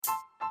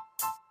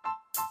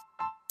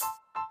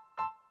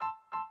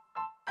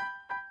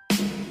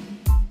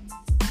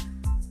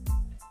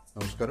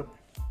നമസ്കാരം.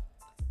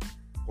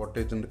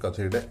 കോട്ടയത്തിൻ്റെ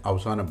കഥയുടെ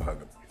അവസാന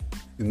ഭാഗം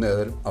ഇന്ന്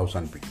ഏതായാലും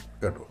അവസാനിപ്പിക്കും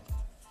കേട്ടോ.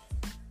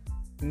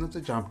 ഇന്നത്തെ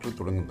ചാപ്റ്റർ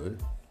തുടങ്ങുന്നത്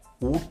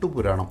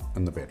ഊട്ടുപുരാണം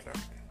എന്ന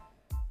പേരിലാണ്.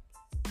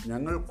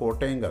 ഞങ്ങൾ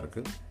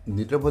കോട്ടയംകാർക്ക്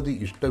നിരവധി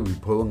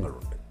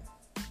ഇഷ്ടവിഭവങ്ങളുണ്ട്.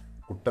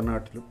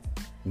 കുട്ടനാട്ടിലും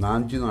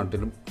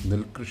നാഞ്ചിനാട്ടിലും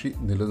നെൽകൃഷി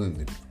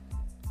നിലനിന്നിരുന്നു.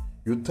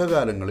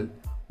 യുദ്ധകാലങ്ങളിൽ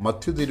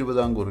മധ്യ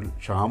തിരുവിതാംകൂറിൽ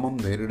ക്ഷാമം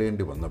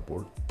നേരിടേണ്ടി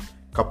വന്നപ്പോൾ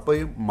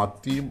കപ്പയും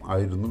മത്തിയും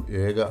ആയിരുന്നു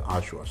ഏക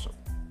ആശ്വാസം.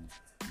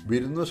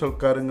 വിരുന്നു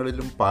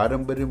സൽക്കാരങ്ങളിലും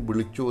പാരമ്പര്യം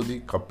വിളിച്ചോതി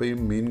കപ്പയും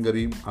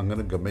മീൻകറിയും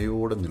അങ്ങനെ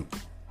ഗമയോടെ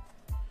നിൽക്കും.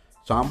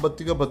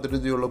 സാമ്പത്തിക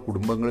ഭദ്രതയുള്ള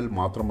കുടുംബങ്ങളിൽ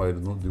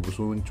മാത്രമായിരുന്നു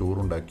ദിവസവും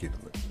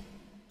ചോറുണ്ടാക്കിയിരുന്നത്.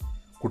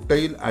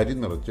 കുട്ടയിൽ അരി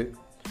നിറച്ച്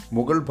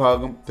മുകൾ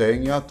ഭാഗം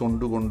തേങ്ങാ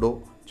തൊണ്ടുകൊണ്ടോ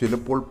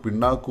ചിലപ്പോൾ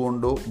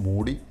പിണ്ണാക്കുകൊണ്ടോ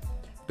മൂടി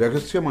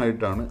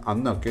രഹസ്യമായിട്ടാണ്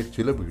അന്നൊക്കെ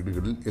ചില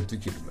വീടുകളിൽ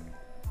എത്തിച്ചിരുന്നത്.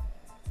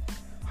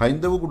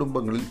 ഹൈന്ദവ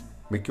കുടുംബങ്ങളിൽ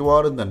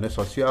മിക്കവാറും തന്നെ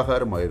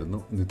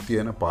സസ്യാഹാരമായിരുന്നു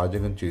നിത്യേന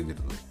പാചകം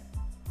ചെയ്തിരുന്നത്.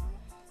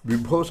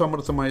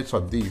 വിഭവസമൃദ്ധമായ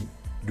സദ്യയും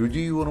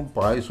രുചിയൂറും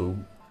പായസവും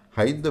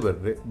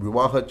ഹൈന്ദവരുടെ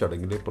വിവാഹ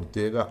ചടങ്ങിലെ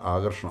പ്രത്യേക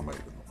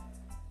ആകർഷണമായിരുന്നു.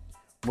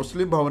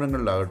 മുസ്ലിം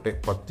ഭവനങ്ങളിലാകട്ടെ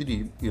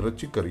പത്തിരിയും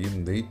ഇറച്ചിക്കറിയും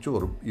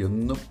നെയ്ച്ചോറും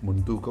എന്നും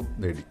മുൻതൂക്കം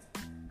നേടി.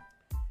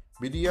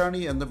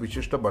 ബിരിയാണി എന്ന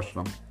വിശിഷ്ട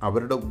ഭക്ഷണം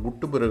അവരുടെ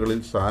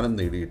ഊട്ടുപുരകളിൽ സ്ഥാനം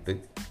നേടിയിട്ട്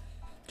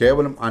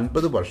കേവലം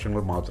 50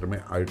 വർഷങ്ങൾ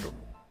മാത്രമേ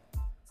ആയിട്ടുള്ളൂ.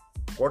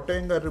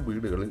 കോട്ടയംകാരുടെ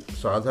വീടുകളിൽ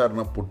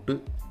സാധാരണ പുട്ട്,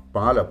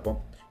 പാലപ്പം,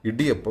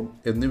 ഇടിയപ്പം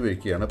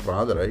എന്നിവയൊക്കെയാണ്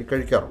പ്രാതലായി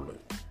കഴിക്കാറുള്ളത്.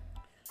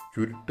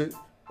 ചുരുട്ട്,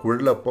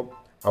 കുഴലപ്പം,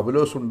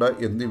 അവലോസുണ്ട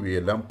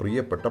എന്നിവയെല്ലാം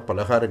പ്രിയപ്പെട്ട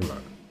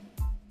പലഹാരങ്ങളാണ്.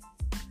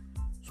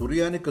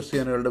 സുറിയാനി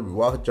ക്രിസ്ത്യാനികളുടെ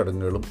വിവാഹ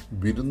ചടങ്ങുകളും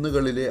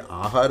വിരുന്നുകളിലെ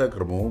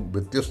ആഹാരക്രമവും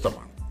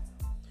വ്യത്യസ്തമാണ്.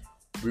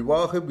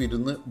 വിവാഹ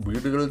വിരുന്ന്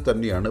വീടുകളിൽ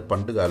തന്നെയാണ്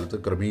പണ്ട് കാലത്ത്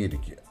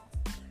ക്രമീകരിക്കുക.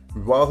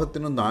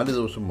 വിവാഹത്തിന് 4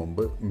 ദിവസം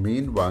മുമ്പ്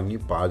മീൻ വാങ്ങി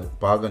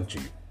പാകം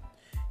ചെയ്യും.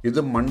 ഇത്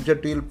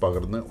മൺചട്ടിയിൽ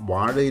പകർന്ന്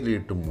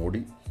വാഴയിലിട്ട്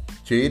മൂടി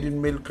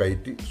ചേരിന്മേൽ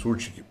കയറ്റി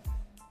സൂക്ഷിക്കും.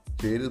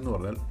 ചേരെന്ന്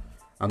പറഞ്ഞാൽ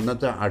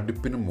അന്നത്തെ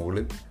അടുപ്പിന്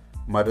മുകളിൽ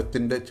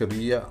മരത്തിൻ്റെ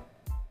ചെറിയ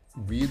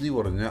വീതി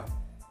കുറഞ്ഞ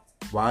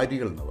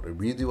വാരികൾ എന്ന് പറയും.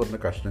 വീതി കുറഞ്ഞ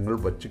കഷ്ണങ്ങൾ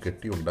വച്ച്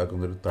കെട്ടി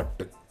ഉണ്ടാക്കുന്നൊരു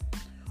തട്ട്.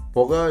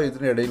 പുക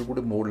ഇതിനിടയിൽ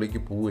കൂടി മുകളിലേക്ക്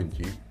പോവുകയും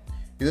ചെയ്യും.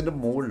 ഇതിൻ്റെ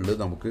മുകളിൽ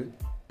നമുക്ക്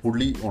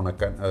പുളി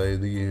ഉണക്കാൻ,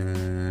 അതായത്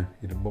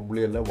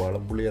ഇരുമ്പുളിയല്ല,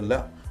 വാളംപുളിയല്ല,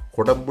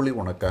 കുടംപുളി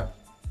ഉണക്കാൻ,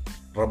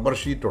 റബ്ബർ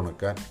ഷീറ്റ്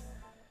ഉണക്കാൻ,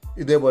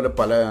 ഇതേപോലെ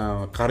പല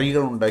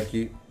കറികൾ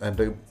ഉണ്ടാക്കി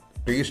അതിൻ്റെ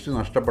ടേസ്റ്റ്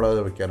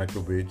നഷ്ടപ്പെടാതെ വയ്ക്കാനൊക്കെ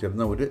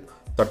ഉപയോഗിച്ചിരുന്ന ഒരു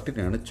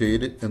തട്ടിനെയാണ്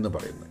ചേര് എന്ന്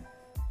പറയുന്നത്.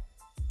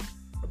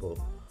 അപ്പോൾ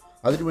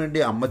അതിനുവേണ്ടി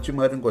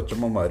അമ്മച്ചിമാരും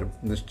കൊച്ചമ്മമാരും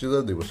നിശ്ചിത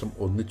ദിവസം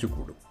ഒന്നിച്ചു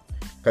കൂടും.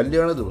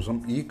 കല്യാണ ദിവസം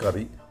ഈ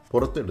കറി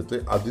പുറത്തെടുത്ത്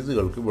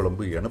അതിഥികൾക്ക്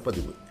വിളമ്പുകയാണ്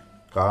പതിവ്.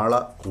 കാള,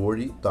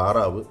 കോഴി,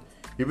 താറാവ്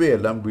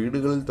ഇവയെല്ലാം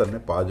വീടുകളിൽ തന്നെ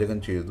പാചകം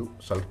ചെയ്തു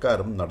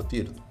സൽക്കാരം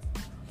നടത്തിയിരുന്നു.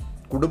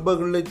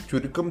 കുടുംബങ്ങളിലെ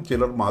ചുരുക്കം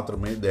ചിലർ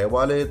മാത്രമേ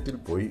ദേവാലയത്തിൽ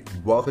പോയി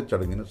വിവാഹ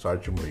ചടങ്ങിന്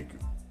സാക്ഷ്യം വഹിക്കൂ.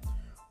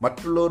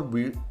 മറ്റുള്ളവർ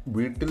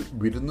വീട്ടിൽ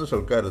വിരുന്നു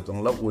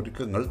സൽക്കാരത്തിനുള്ള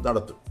ഒരുക്കങ്ങൾ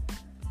നടത്തും.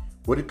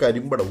 ഒരു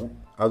കരിമ്പടവും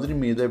അതിനു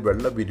മീതെ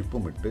വെള്ള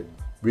വിരിപ്പുമിട്ട്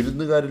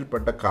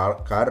വിരുന്നുകാരിൽപ്പെട്ട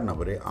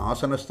കാരണവരെ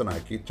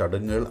ആസനസ്ഥനാക്കി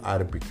ചടങ്ങുകൾ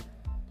ആരംഭിക്കും.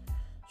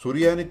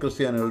 സുറിയാനി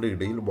ക്രിസ്ത്യാനികളുടെ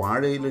ഇടയിൽ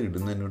വാഴയില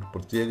ഇടുന്നതിനൊരു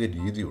പ്രത്യേക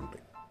രീതിയുണ്ട്.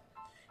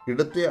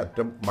 ഇടത്തെ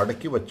അറ്റം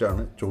മടക്കി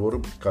വച്ചാണ്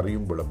ചോറും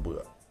കറിയും വിളമ്പുക.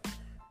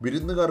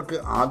 വിരുന്നുകാർക്ക്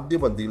ആദ്യ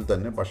പന്തിയിൽ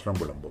തന്നെ ഭക്ഷണം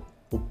വിളമ്പും.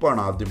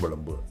 ഉപ്പാണ് ആദ്യം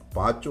വിളമ്പുക.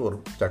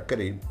 പാച്ചോറും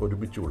ചക്കരയും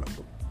ഒരുമിച്ച്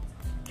വിളമ്പും.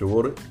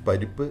 ചോറ്,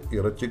 പരിപ്പ്,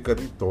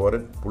 ഇറച്ചിക്കറി,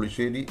 തോരൻ,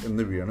 പുളിശ്ശേരി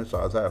എന്നിവയാണ്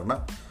സാധാരണ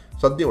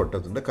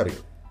സദ്യവട്ടത്തിൻ്റെ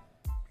കറികൾ.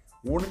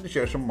 ഊണിന്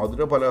ശേഷം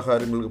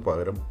മധുരപലഹാരങ്ങൾക്ക്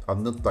പകരം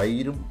അന്ന്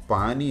തൈരും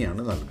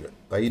പാനിയാണ് നൽകുക.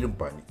 തൈരും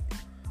പാനി,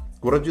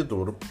 കുറച്ച്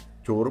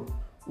ചോറും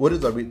ഒരു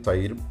തവി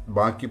തൈരും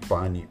ബാക്കി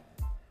പാനിയും.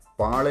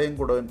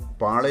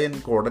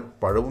 പാളയൻകോടൻ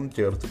പഴവും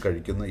ചേർത്ത്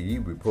കഴിക്കുന്ന ഈ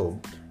വിഭവം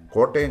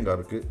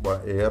കോട്ടയംകാർക്ക്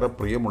ഏറെ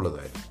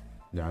പ്രിയമുള്ളതായിരുന്നു.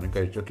 ഞാനും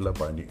കഴിച്ചിട്ടില്ല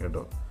പാനി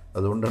കേട്ടോ.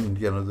 അതുകൊണ്ടാണ്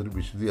എനിക്ക് അതിനകത്തൊരു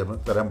വിശദീകരണം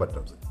തരാൻ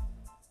പറ്റാത്തത്.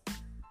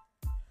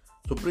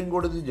 സുപ്രീം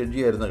കോടതി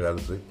ജഡ്ജിയായിരുന്ന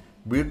കാലത്ത്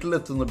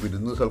വീട്ടിലെത്തുന്ന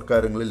വിരുന്ന്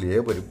സൽക്കാരങ്ങളിൽ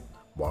ഏവരും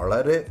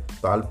വളരെ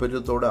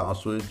താല്പര്യത്തോടെ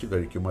ആസ്വദിച്ച്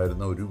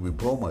കഴിക്കുമായിരുന്ന ഒരു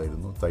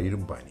വിഭവമായിരുന്നു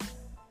തൈരും പാനി.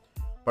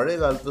 പഴയ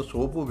കാലത്ത്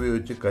സോപ്പ്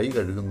ഉപയോഗിച്ച് കൈ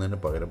കഴുകുന്നതിന്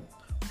പകരം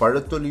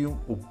പഴത്തൊലിയും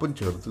ഉപ്പും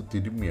ചേർത്ത്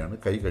തിരുമ്മിയാണ്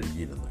കൈ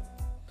കഴുകിയിരുന്നത്.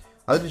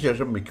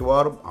 അതിനുശേഷം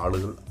മിക്കവാറും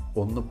ആളുകൾ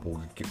ഒന്ന്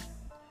പുകയ്ക്കും.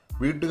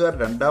 വീട്ടുകാർ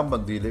 2ാം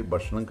പന്തിയിലെ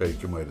ഭക്ഷണം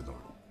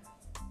കഴിക്കുമായിരുന്നുള്ളൂ.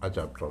 ആ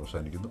ചാപ്റ്റർ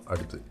അവസാനിക്കുന്നു.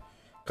 അടുത്ത്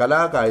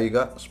കലാകായിക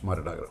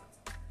സ്മരണകൾ.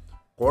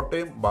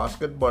 കോട്ടയം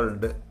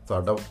ബാസ്കറ്റ്ബോളിൻ്റെ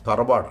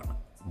തറവാടാണ്.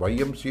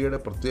 YMCAയുടെ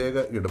പ്രത്യേക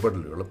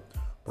ഇടപെടലുകളും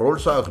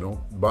പ്രോത്സാഹനവും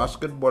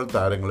ബാസ്കറ്റ്ബോൾ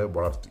താരങ്ങളെ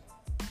വളർത്തി.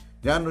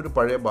 ഞാനൊരു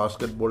പഴയ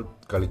ബാസ്കറ്റ്ബോൾ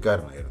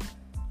കളിക്കാരനായിരുന്നു.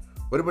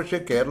 ഒരുപക്ഷെ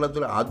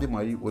കേരളത്തിൽ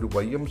ആദ്യമായി ഒരു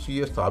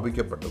YMCA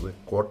സ്ഥാപിക്കപ്പെട്ടത്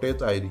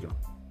കോട്ടയത്തായിരിക്കണം.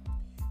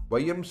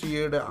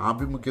 YMCAയുടെ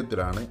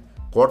ആഭിമുഖ്യത്തിലാണ്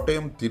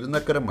കോട്ടയം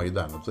തിരുനക്കര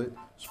മൈതാനത്ത്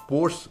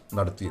സ്പോർട്സ്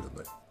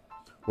നടത്തിയിരുന്നത്.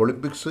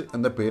 ഒളിമ്പിക്സ്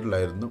എന്ന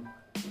പേരിലായിരുന്നു.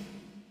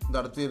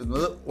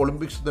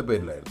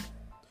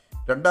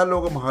 2ാം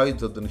ലോക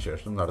മഹായുദ്ധത്തിന്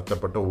ശേഷം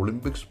നടത്തപ്പെട്ട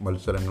ഒളിമ്പിക്സ്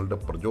മത്സരങ്ങളുടെ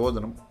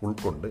പ്രചോദനം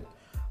ഉൾക്കൊണ്ട്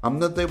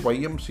അന്നത്തെ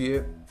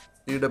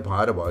YMCAയുടെ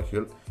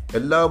ഭാരവാഹികൾ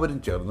എല്ലാവരും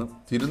ചേർന്ന്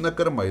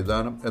തിരുനക്കര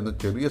മൈതാനം എന്ന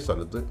ചെറിയ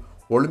സ്ഥലത്ത്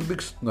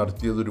ഒളിമ്പിക്സ്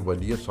നടത്തിയതൊരു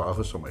വലിയ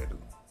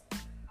സാഹസമായിരുന്നു.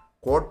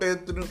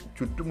 കോട്ടയത്തിനു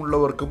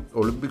ചുറ്റുമുള്ളവർക്കും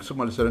ഒളിമ്പിക്സ്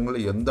മത്സരങ്ങൾ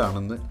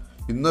എന്താണെന്ന്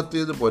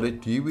ഇന്നത്തേതുപോലെ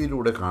ടി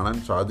വിയിലൂടെ കാണാൻ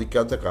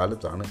സാധിക്കാത്ത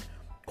കാലത്താണ്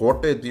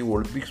കോട്ടയത്ത് ഈ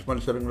ഒളിമ്പിക്സ്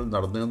മത്സരങ്ങൾ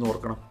നടന്നതെന്ന്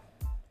ഓർക്കണം.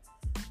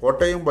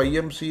 കോട്ടയം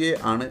YMCA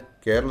ആണ്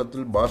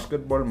കേരളത്തിൽ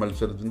ബാസ്കറ്റ്ബോൾ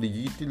മത്സരത്തിൻ്റെ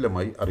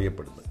ഈറ്റില്ലമായി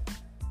അറിയപ്പെടുന്നത്.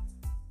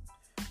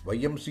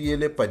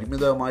 YMCAയിലെ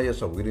പരിമിതമായ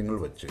സൗകര്യങ്ങൾ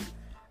വച്ച്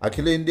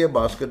അഖിലേന്ത്യാ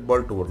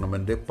ബാസ്കറ്റ്ബോൾ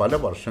ടൂർണമെൻറ്റ് പല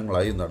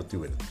വർഷങ്ങളായി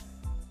നടത്തിവരുന്നു.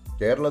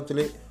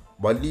 കേരളത്തിലെ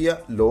വലിയ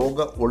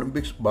ലോക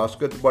ഒളിമ്പിക്സ്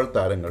ബാസ്കറ്റ്ബോൾ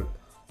താരങ്ങൾ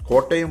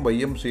കോട്ടയം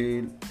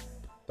YMCAയിൽ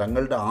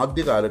തങ്ങളുടെ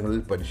ആദ്യകാലങ്ങളിൽ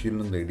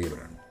പരിശീലനം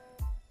നേടിയവരാണ്.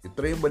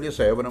 ഇത്രയും വലിയ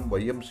സേവനം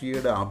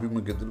YMCAയുടെ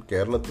ആഭിമുഖ്യത്തിൽ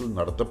കേരളത്തിൽ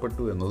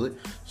നടത്തപ്പെട്ടു എന്നത്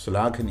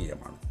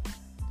ശ്ലാഘനീയമാണ്.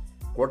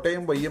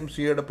 കോട്ടയം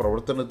YMCAയുടെ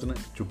പ്രവർത്തനത്തിന്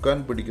ചുക്കാൻ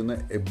പിടിക്കുന്ന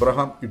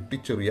എബ്രഹാം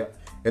ഇട്ടിച്ചെറിയ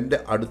എൻ്റെ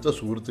അടുത്ത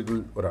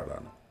സുഹൃത്തുക്കളിൽ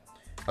ഒരാളാണ്.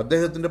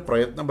 അദ്ദേഹത്തിൻ്റെ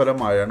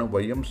പ്രയത്നഫലമായാണ്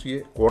YMCA,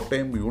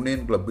 കോട്ടയം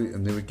യൂണിയൻ ക്ലബ്ബ്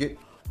എന്നിവയ്ക്ക്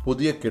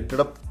പുതിയ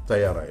കെട്ടിടം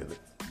തയ്യാറായത്.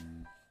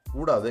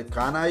 കൂടാതെ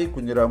കാനായി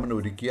കുഞ്ഞിരാമൻ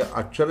ഒരുക്കിയ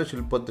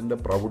അക്ഷരശില്പത്തിൻ്റെ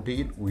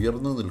പ്രൗഢിയിൽ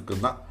ഉയർന്നു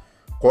നിൽക്കുന്ന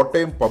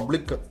കോട്ടയം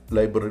പബ്ലിക്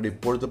ലൈബ്രറിയുടെ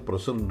ഇപ്പോഴത്തെ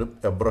പ്രസിഡന്റും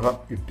എബ്രഹാം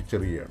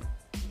ഇട്ടിച്ചെറിയയാണ്.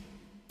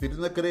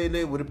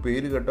 തിരുനക്കരയിലെ ഒരു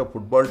പേരുകേട്ട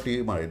football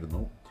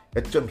ടീമായിരുന്നു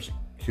HMC,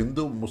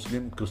 Hindu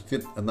Muslim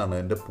Christian എന്നാണ്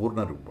എൻ്റെ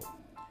പൂർണ്ണരൂപം.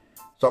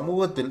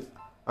 സമൂഹത്തിൽ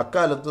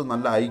അക്കാലത്ത്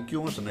നല്ല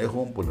ഐക്യവും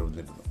സ്നേഹവും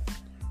പുലർന്നിരുന്നു.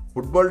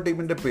 ഫുട്ബോൾ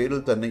ടീമിൻ്റെ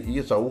പേരിൽ തന്നെ ഈ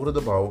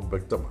സൗഹൃദഭാവം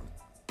വ്യക്തമാണ്.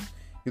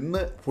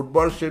 ഇന്ന്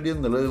ഫുട്ബോൾ സ്റ്റേഡിയം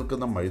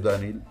നിലനിൽക്കുന്ന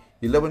മൈതാനിയിൽ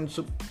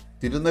 11സും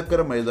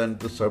തിരുനക്കര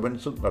മൈതാനത്ത്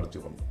 7സും നടത്തി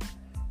വന്നു.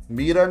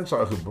 മീരാൻ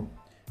സാഹിബും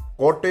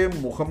കോട്ടയം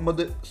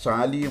മുഹമ്മദ്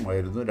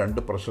സാലിയുമായിരുന്നു രണ്ട്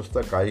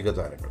പ്രശസ്ത കായിക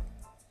താരങ്ങൾ.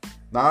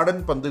 നാടൻ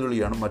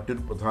പന്തുകളിയാണ്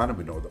മറ്റൊരു പ്രധാന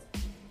വിനോദം.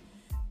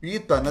 ഈ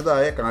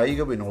തനതായ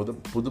കായിക വിനോദം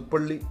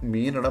പുതുപ്പള്ളി,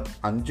 മീനടം,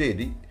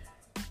 അഞ്ചേരി,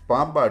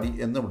 പാമ്പാടി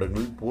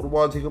എന്നിവിടങ്ങളിൽ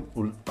പൂർവാധികം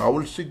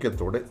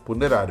ഔത്സുക്യത്തോടെ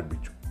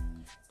പുനരാരംഭിച്ചു.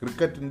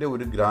 ക്രിക്കറ്റിൻ്റെ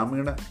ഒരു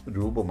ഗ്രാമീണ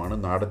രൂപമാണ്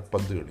നാടൻ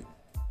പന്തുകളി.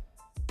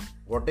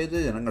 കോട്ടയത്തെ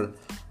ജനങ്ങൾ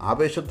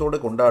ആവേശത്തോടെ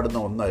കൊണ്ടാടുന്ന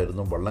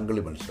ഒന്നായിരുന്നു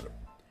വള്ളംകളി മത്സരം.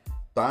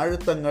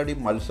 താഴത്തങ്ങാടി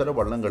മത്സര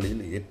വള്ളംകളിയിൽ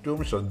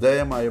ഏറ്റവും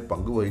ശ്രദ്ധേയമായ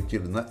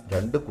പങ്കുവഹിച്ചിരുന്ന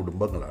രണ്ട്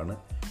കുടുംബങ്ങളാണ്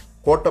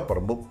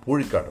കോട്ടപ്പറമ്പും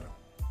പൂഴിക്കാടനും.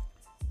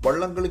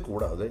 വള്ളംകളി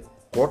കൂടാതെ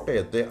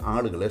കോട്ടയത്തെ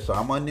ആളുകളെ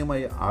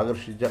സാമാന്യമായി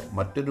ആകർഷിച്ച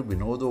മറ്റൊരു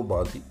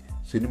വിനോദോപാധി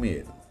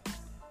സിനിമയായിരുന്നു.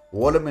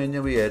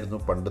 ഓലമേഞ്ഞവയായിരുന്നു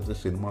പണ്ടത്തെ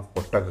സിനിമ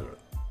കൊട്ടകകൾ.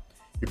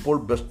 ഇപ്പോൾ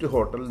ബെസ്റ്റ്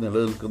ഹോട്ടൽ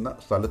നിലനിൽക്കുന്ന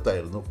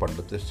സ്ഥലത്തായിരുന്നു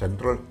പണ്ടത്തെ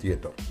സെൻട്രൽ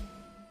തിയേറ്റർ.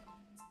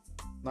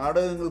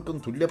 നാടകങ്ങൾക്കും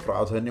തുല്യ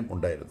പ്രാധാന്യം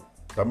ഉണ്ടായിരുന്നു.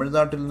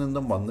 തമിഴ്നാട്ടിൽ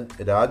നിന്നും വന്ന്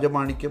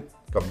രാജമാണിക്യം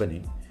കമ്പനി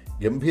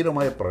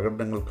ഗംഭീരമായ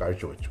പ്രകടനങ്ങൾ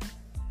കാഴ്ചവെച്ചു.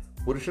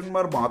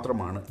 പുരുഷന്മാർ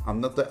മാത്രമാണ്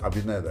അന്നത്തെ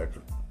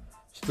അഭിനേതാക്കൾ.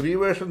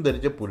 സ്ത്രീവേഷം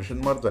ധരിച്ച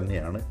പുരുഷന്മാർ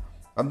തന്നെയാണ്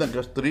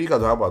അന്നൊക്കെ സ്ത്രീ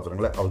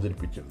കഥാപാത്രങ്ങളെ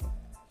അവതരിപ്പിച്ചിരുന്നത്.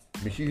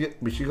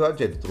 മിശിഹാ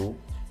ചരിത്രവും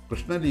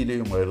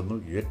കൃഷ്ണലീലയുമായിരുന്നു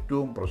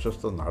ഏറ്റവും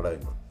പ്രശസ്ത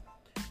നാടകങ്ങൾ.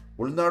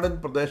 ഉൾനാടൻ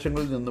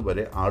പ്രദേശങ്ങളിൽ നിന്ന്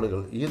വരെ ആളുകൾ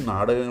ഈ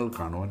നാടകങ്ങൾ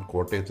കാണുവാൻ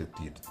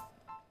കോട്ടയത്തെത്തിയിരുന്നു.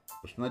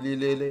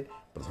 കൃഷ്ണലീലയിലെ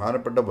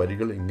പ്രധാനപ്പെട്ട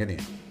വരികൾ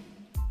ഇങ്ങനെയാണ്: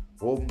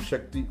 ഓം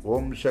ശക്തി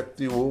ഓം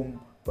ശക്തി ഓം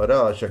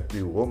പരാശക്തി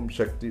ഓം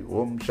ശക്തി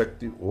ഓം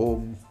ശക്തി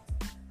ഓം.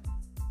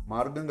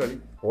 മാർഗംകളി,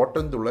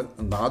 ഓട്ടംതുള്ളൽ,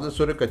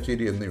 നാദസ്വര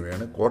കച്ചേരി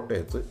എന്നിവയാണ്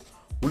കോട്ടയത്ത്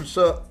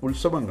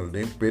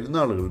ഉത്സവങ്ങളുടെയും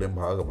പെരുന്നാളുകളുടെയും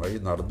ഭാഗമായി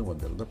നടന്നു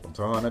വന്നിരുന്ന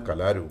പ്രധാന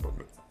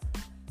കലാരൂപങ്ങൾ.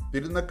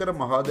 തിരുനക്കര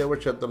മഹാദേവ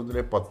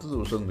ക്ഷേത്രത്തിലെ 10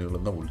 ദിവസം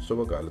നീളുന്ന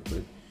ഉത്സവകാലത്ത്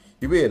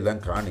ഇവയെല്ലാം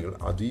കാണികൾ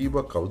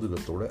അതീവ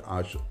കൗതുകത്തോടെ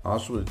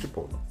ആസ്വദിച്ചു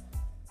പോന്നു.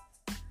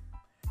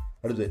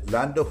 അടുത്ത്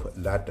ലാൻഡ് ഓഫ്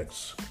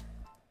ലാറ്റക്സ്.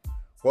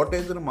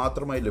 കോട്ടയത്തിന്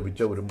മാത്രമായി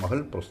ലഭിച്ച ഒരു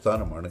മഹൽ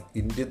പ്രസ്ഥാനമാണ്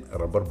ഇന്ത്യൻ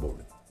റബ്ബർ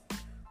ബോർഡ്.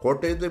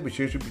 കോട്ടയത്തെ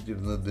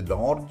വിശേഷിപ്പിച്ചിരുന്നത് the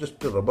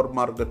largest rubber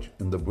market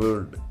in the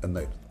world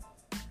എന്നായിരുന്നു.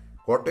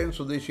 കോട്ടയം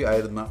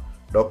സ്വദേശിയായിരുന്ന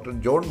ഡോക്ടർ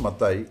ജോൺ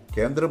മത്തായി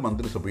കേന്ദ്ര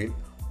മന്ത്രിസഭയിൽ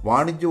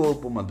വാണിജ്യ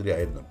വകുപ്പ്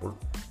മന്ത്രിയായിരുന്നപ്പോൾ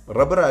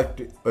റബ്ബർ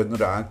ആക്ട്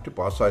എന്നൊരു ആക്ട്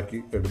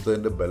പാസ്സാക്കി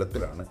എടുത്തതിൻ്റെ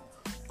ബലത്തിലാണ്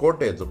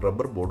കോട്ടയത്ത്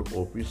റബ്ബർ ബോർഡ്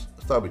ഓഫീസ്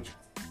സ്ഥാപിച്ചത്.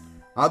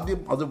 ആദ്യം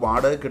അത്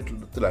വാടക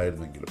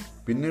കെട്ടിടത്തിലായിരുന്നെങ്കിലും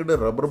പിന്നീട്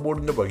റബ്ബർ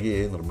ബോർഡിൻ്റെ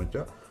വകയായി നിർമ്മിച്ച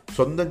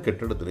സ്വന്തം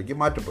കെട്ടിടത്തിലേക്ക്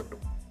മാറ്റപ്പെട്ടു.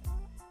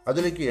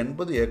 അതിലേക്ക്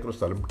 80 ഏക്കർ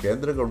സ്ഥലം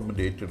കേന്ദ്ര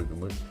ഗവൺമെൻറ്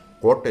ഏറ്റെടുക്കുന്നത്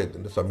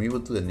കോട്ടയത്തിൻ്റെ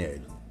സമീപത്ത്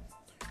തന്നെയായിരുന്നു.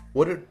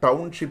 ഒരു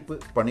ടൗൺഷിപ്പ്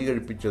പണി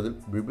കഴിപ്പിച്ചതിൽ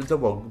വിവിധ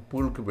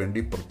വകുപ്പുകൾക്ക്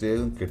വേണ്ടി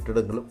പ്രത്യേകം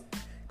കെട്ടിടങ്ങളും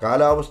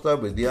കാലാവസ്ഥാ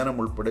വ്യതിയാനം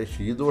ഉൾപ്പെടെ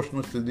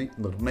ശീതോഷ്ണസ്ഥിതി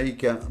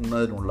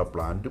നിർണ്ണയിക്കുന്നതിനുള്ള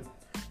പ്ലാന്റും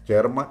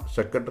ചെയർമാൻ,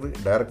 സെക്രട്ടറി,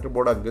 ഡയറക്ടർ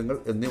ബോർഡ് അംഗങ്ങൾ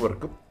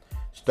എന്നിവർക്കും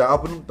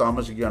സ്റ്റാഫിനും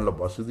താമസിക്കാനുള്ള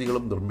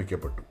വസതികളും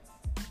നിർമ്മിക്കപ്പെട്ടു.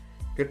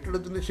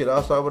 കെട്ടിടത്തിൻ്റെ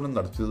ശിലാസ്ഥാപനം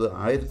നടത്തിയത്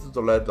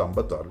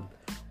 1956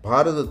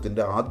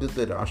 ഭാരതത്തിൻ്റെ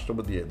ആദ്യത്തെ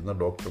രാഷ്ട്രപതിയായിരുന്ന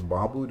ഡോക്ടർ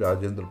ബാബു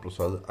രാജേന്ദ്ര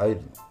പ്രസാദ്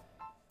ആയിരുന്നു.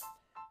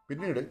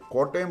 പിന്നീട്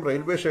കോട്ടയം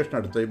റെയിൽവേ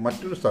സ്റ്റേഷനടുത്തായി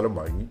മറ്റൊരു സ്ഥലം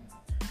വാങ്ങി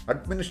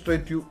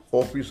അഡ്മിനിസ്ട്രേറ്റീവ്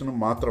ഓഫീസിന്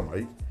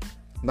മാത്രമായി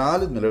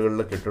 4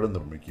 നിലകളിലെ കെട്ടിടം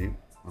നിർമ്മിക്കുകയും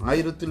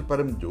 1000-ൽ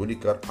പരം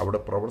ജോലിക്കാർ അവിടെ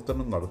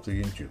പ്രവർത്തനം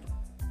നടത്തുകയും ചെയ്തു.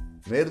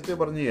 നേരത്തെ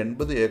പറഞ്ഞ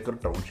 80 ഏക്കർ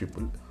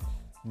ടൗൺഷിപ്പിൽ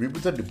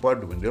വിവിധ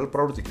ഡിപ്പാർട്ട്മെൻറ്റുകൾ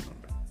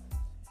പ്രവർത്തിക്കുന്നുണ്ട്.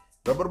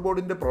 റബ്ബർ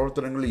ബോർഡിൻ്റെ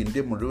പ്രവർത്തനങ്ങൾ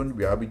ഇന്ത്യ മുഴുവൻ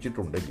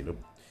വ്യാപിച്ചിട്ടുണ്ടെങ്കിലും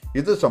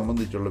ഇത്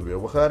സംബന്ധിച്ചുള്ള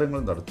വ്യവഹാരങ്ങൾ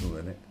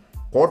നടത്തുന്നതിന്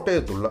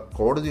കോട്ടയത്തുള്ള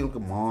കോടതികൾക്ക്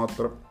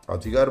മാത്രം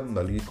അധികാരം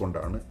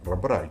നൽകിക്കൊണ്ടാണ്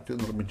റബ്ബർ ആക്ട്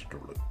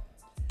നിർമ്മിച്ചിട്ടുള്ളത്.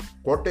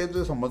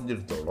 കോട്ടയത്തെ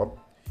സംബന്ധിച്ചിടത്തോളം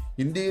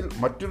ഇന്ത്യയിൽ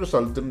മറ്റൊരു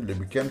സ്ഥലത്തിനും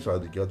ലഭിക്കാൻ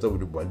സാധിക്കാത്ത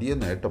ഒരു വലിയ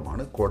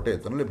നേട്ടമാണ്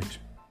കോട്ടയത്തിന്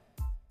ലഭിച്ചത്.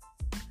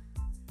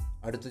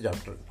 അടുത്ത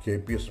ചാപ്റ്റർ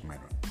KPS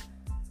മേനോൻ.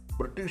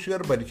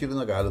 ബ്രിട്ടീഷുകാർ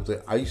ഭരിച്ചിരുന്ന കാലത്ത്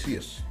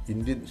ICS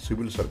ഇന്ത്യൻ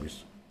സിവിൽ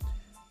സർവീസ്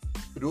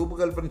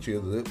രൂപകൽപ്പന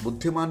ചെയ്തത്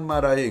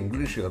ബുദ്ധിമാന്മാരായ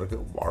ഇംഗ്ലീഷുകാർക്ക്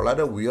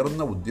വളരെ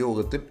ഉയർന്ന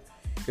ഉദ്യോഗത്തിൽ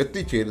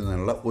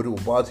എത്തിച്ചേരുന്നതിനുള്ള ഒരു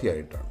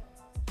ഉപാധിയായിട്ടാണ്.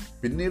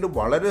 പിന്നീട്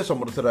വളരെ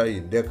സമർത്ഥരായ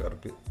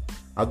ഇന്ത്യക്കാർക്ക്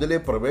അതിലെ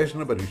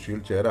പ്രവേശന പരീക്ഷയിൽ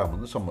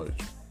ചേരാമെന്ന്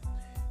സമ്മതിച്ചു.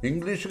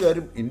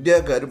 ഇംഗ്ലീഷുകാരും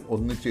ഇന്ത്യക്കാരും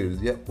ഒന്നിച്ച്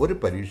എഴുതിയ ഒരു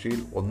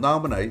പരീക്ഷയിൽ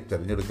ഒന്നാമനായി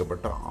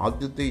തിരഞ്ഞെടുക്കപ്പെട്ട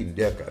ആദ്യത്തെ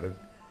ഇന്ത്യക്കാരൻ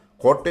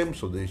കോട്ടയം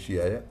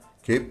സ്വദേശിയായ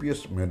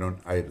KPS മേനോൻ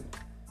ആയിരുന്നു.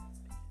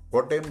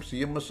 കോട്ടയം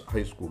CMS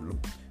ഹൈസ്കൂളിലും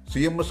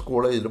CMS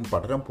കോളേജിലും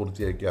പഠനം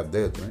പൂർത്തിയാക്കിയ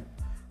അദ്ദേഹത്തിന്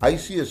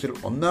ICSൽ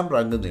 1ാം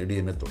റാങ്ക്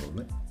നേടിയതിനെ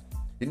തുടർന്ന്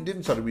ഇന്ത്യൻ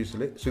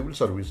സിവിൽ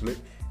സർവീസിലെ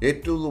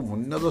ഏറ്റവും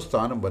ഉന്നത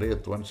സ്ഥാനം വരെ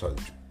എത്തുവാൻ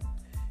സാധിച്ചു.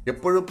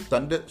 എപ്പോഴും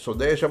തൻ്റെ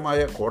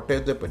സ്വദേശമായ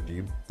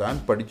കോട്ടയത്തെപ്പറ്റിയും താൻ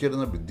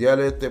പഠിച്ചിരുന്ന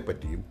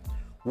വിദ്യാലയത്തെപ്പറ്റിയും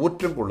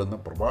ഊറ്റം കൊള്ളുന്ന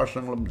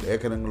പ്രഭാഷണങ്ങളും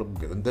ലേഖനങ്ങളും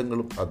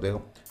ഗ്രന്ഥങ്ങളും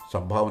അദ്ദേഹം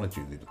സംഭാവന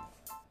ചെയ്തിരുന്നു.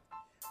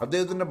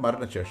 അദ്ദേഹത്തിൻ്റെ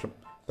മരണശേഷം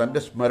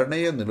തൻ്റെ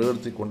സ്മരണയെ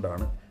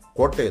നിലനിർത്തിക്കൊണ്ടാണ്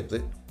കോട്ടയത്ത്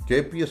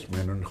KPS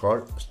മേനോൻ ഹാൾ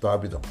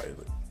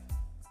സ്ഥാപിതമായത്.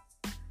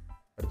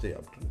 അടുത്ത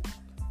ചാപ്റ്റർ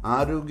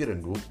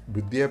ആരോഗ്യരംഗവും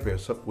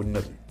വിദ്യാഭ്യാസ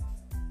ഉന്നതി.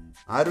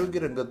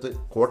 ആരോഗ്യരംഗത്ത്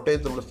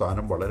കോട്ടയത്തിനുള്ള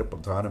സ്ഥാനം വളരെ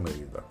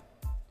പ്രധാനമേറിയതാണ്.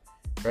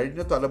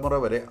 കഴിഞ്ഞ തലമുറ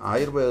വരെ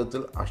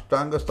ആയുർവേദത്തിൽ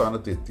അഷ്ടാംഗ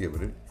സ്ഥാനത്ത്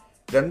എത്തിയവരിൽ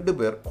 2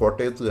 പേർ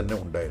കോട്ടയത്ത് തന്നെ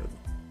ഉണ്ടായിരുന്നു.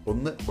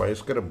 ഒന്ന്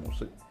വയസ്കര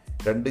മൂസ്,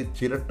 2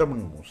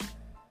 ചിരട്ടമൺ മൂസ്.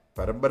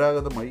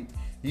 പരമ്പരാഗതമായി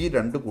ഈ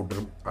 2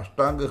 കൂട്ടരും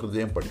അഷ്ടാംഗ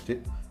ഹൃദയം പഠിച്ച്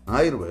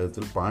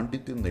ആയുർവേദത്തിൽ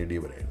പാണ്ഡിത്യം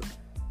നേടിയവരായിരുന്നു.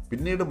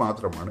 പിന്നീട്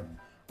മാത്രമാണ്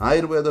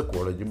ആയുർവേദ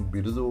കോളേജും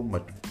ബിരുദവും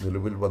മറ്റും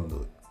നിലവിൽ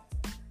വന്നത്.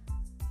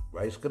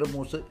 വയസ്കര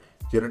മൂസ്,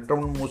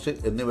 ചിരട്ടമൺ മൂസ്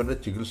എന്നിവരുടെ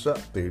ചികിത്സ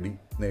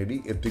നേടി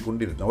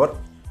എത്തിക്കൊണ്ടിരുന്നവർ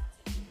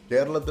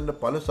കേരളത്തിൻ്റെ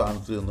പല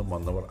സ്ഥാനത്തു നിന്നും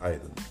വന്നവർ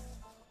ആയിരുന്നു.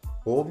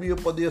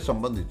 ഹോമിയോപ്പതിയെ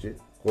സംബന്ധിച്ച്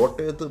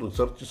കോട്ടയത്ത്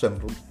റിസർച്ച്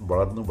സെൻറ്ററും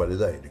വളർന്നു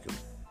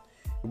വലുതായിരിക്കുന്നു.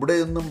 ഇവിടെ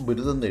നിന്നും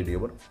ബിരുദം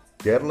നേടിയവർ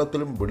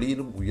കേരളത്തിലും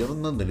വെളിയിലും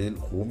ഉയർന്ന നിലയിൽ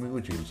ഹോമിയോ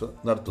ചികിത്സ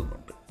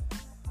നടത്തുന്നുണ്ട്.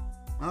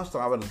 ആ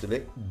സ്ഥാപനത്തിലെ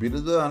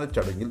ബിരുദദാന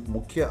ചടങ്ങിൽ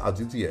മുഖ്യ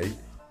അതിഥിയായി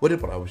ഒരു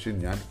പ്രാവശ്യം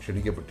ഞാൻ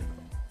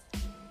ക്ഷണിക്കപ്പെട്ടിരുന്നു.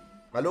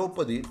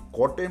 അലോപ്പതിയിൽ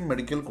കോട്ടയം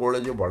മെഡിക്കൽ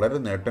കോളേജ് വളരെ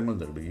നേട്ടങ്ങൾ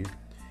നേടുകയും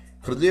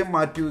ഹൃദയം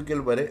മാറ്റിവയ്ക്കൽ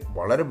വരെ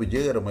വളരെ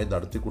വിജയകരമായി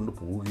നടത്തിക്കൊണ്ട്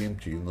പോവുകയും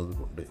ചെയ്യുന്നത്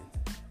കൊണ്ട്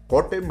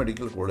കോട്ടയം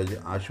മെഡിക്കൽ കോളേജ്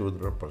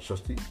ആശുപത്രിയുടെ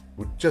പ്രശസ്തി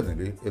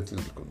ഉച്ചനിലയിൽ എത്തി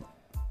നിൽക്കുന്നു.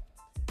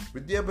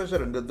 വിദ്യാഭ്യാസ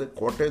രംഗത്ത്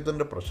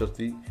കോട്ടയത്തിൻ്റെ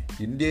പ്രശസ്തി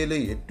ഇന്ത്യയിലെ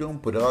ഏറ്റവും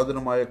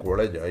പുരാതനമായ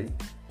കോളേജായി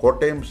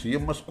കോട്ടയം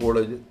CMS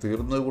കോളേജ്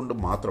തീർന്നതുകൊണ്ട്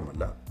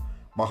മാത്രമല്ല,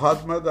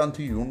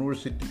 മഹാത്മാഗാന്ധി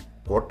യൂണിവേഴ്സിറ്റി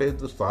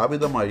കോട്ടയത്ത്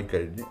സ്ഥാപിതമായി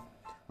കഴിഞ്ഞ്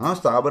ആ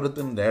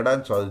സ്ഥാപനത്തിന് നേടാൻ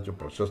സാധിച്ച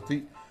പ്രശസ്തി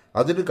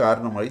അതിന്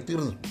കാരണമായി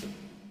തീർന്നിട്ടുണ്ട്.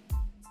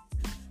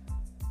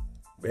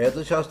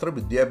 വേദശാസ്ത്ര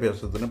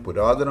വിദ്യാഭ്യാസത്തിന്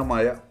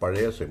പുരാതനമായ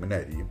പഴയ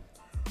സെമിനാരിയും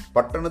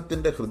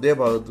പട്ടണത്തിൻ്റെ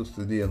ഹൃദയഭാഗത്ത്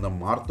സ്ഥിതി ചെയ്യുന്ന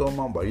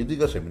മാർത്തോമ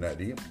വൈദിക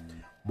സെമിനാരിയും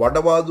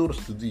വടവാതൂർ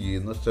സ്ഥിതി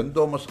ചെയ്യുന്ന സെൻറ്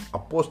തോമസ്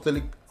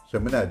അപ്പോസ്തലിക്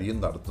സെമിനാരിയും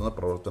നടത്തുന്ന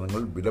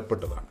പ്രവർത്തനങ്ങൾ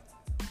വിലപ്പെട്ടതാണ്.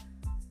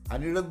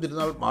 അനിഴം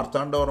തിരുനാൾ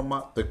മാർത്താണ്ഡവർമ്മ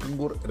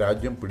തെക്കൻകൂർ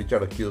രാജ്യം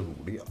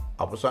പിടിച്ചടക്കിയതോടുകൂടി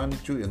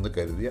അവസാനിച്ചു എന്ന്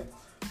കരുതിയ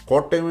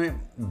കോട്ടയമെ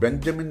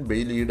ബെഞ്ചമിൻ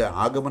ബെയ്ലിയുടെ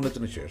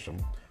ആഗമനത്തിന് ശേഷം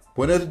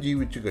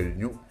പുനർജീവിച്ചു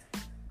കഴിഞ്ഞു,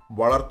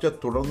 വളർച്ച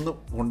തുടർന്നു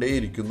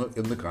കൊണ്ടേയിരിക്കുന്നു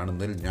എന്ന്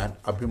കാണുന്നതിൽ ഞാൻ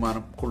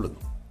അഭിമാനം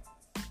കൊള്ളുന്നു.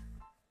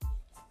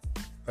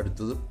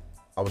 അടുത്തത്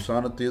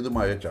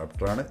അവസാനത്തേതുമായ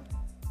ചാപ്റ്ററാണ്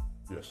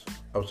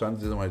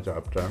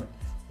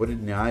ഒരു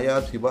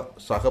ന്യായാധിപ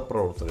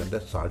സഹപ്രവർത്തകൻ്റെ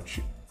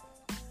സാക്ഷി.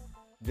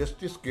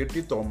 ജസ്റ്റിസ് KT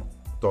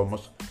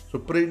തോമസ്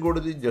സുപ്രീം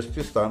കോടതി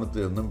ജസ്റ്റിസ് സ്ഥാനത്ത്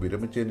നിന്നും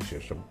വിരമിച്ചതിന്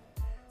ശേഷം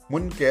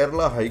മുൻ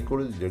കേരള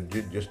ഹൈക്കോടതി ജഡ്ജി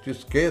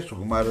ജസ്റ്റിസ് K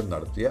സുകുമാരൻ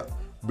നടത്തിയ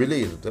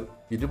വിലയിരുത്തൽ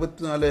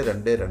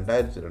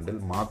 24/2/2002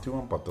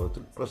 മാധ്യമം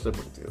പത്രത്തിൽ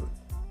പ്രസിദ്ധപ്പെടുത്തിയത്.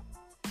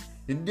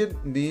 ഇന്ത്യൻ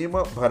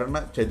നിയമഭരണ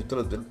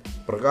ചരിത്രത്തിൽ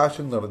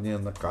പ്രകാശം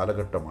നിറഞ്ഞെന്ന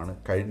കാലഘട്ടമാണ്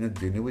കഴിഞ്ഞ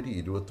ജനുവരി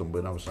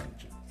 29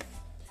 അവസാനിച്ചത്.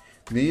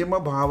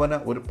 നിയമഭാവന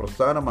ഒരു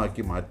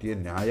പ്രസ്ഥാനമാക്കി മാറ്റിയ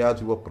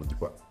ന്യായാധിപ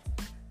പ്രതിഭ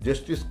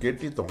ജസ്റ്റിസ്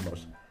KT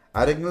തോമസ്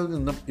അരങ്ങിൽ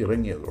നിന്നും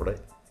ഇറങ്ങിയതോടെ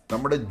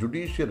നമ്മുടെ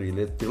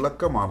ജുഡീഷ്യറിയിലെ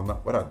തിളക്കമാർന്ന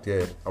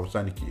ഒരധ്യായം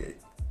അവസാനിക്കുകയായി.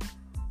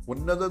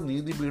 ഉന്നത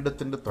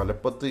നീതിപീഠത്തിൻ്റെ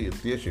തലപ്പത്ത്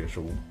എത്തിയ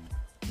ശേഷവും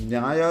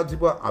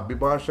ന്യായാധിപ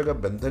അഭിഭാഷക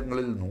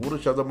ബന്ധങ്ങളിൽ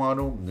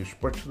 100%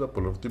 നിഷ്പക്ഷത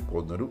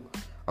പുലർത്തിപ്പോന്നൊരു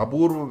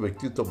അപൂർവ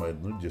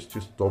വ്യക്തിത്വമായിരുന്നു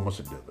ജസ്റ്റിസ്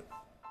തോമസിൻ്റേത്.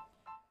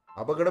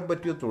 അപകടം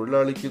പറ്റിയ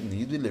തൊഴിലാളിക്ക്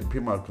നീതി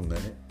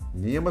ലഭ്യമാക്കുന്നതിന്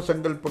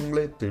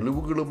നിയമസങ്കല്പങ്ങളെ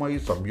തെളിവുകളുമായി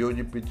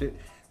സംയോജിപ്പിച്ച്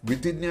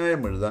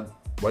വിധിന്യായം എഴുതാൻ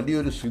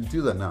വലിയൊരു സിദ്ധി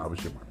തന്നെ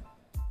ആവശ്യമാണ്.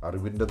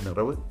 അറിവിൻ്റെ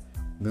നിറവ്,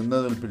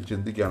 നിന്നനിൽപ്പിൽ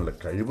ചിന്തിക്കാനുള്ള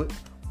കഴിവ്,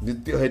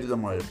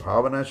 നിത്യഹരിതമായ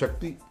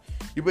ഭാവനാശക്തി,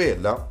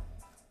 ഇവയെല്ലാം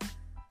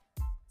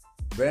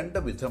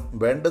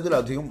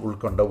വേണ്ടതിലധികം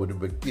ഉൾക്കൊണ്ട ഒരു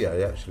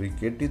വ്യക്തിയായ ശ്രീ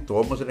KT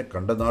തോമസിനെ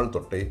കണ്ട നാൾ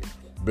തൊട്ടേ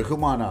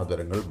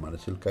ബഹുമാനാദരങ്ങൾ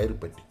മനസ്സിൽ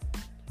കയറിപ്പറ്റി.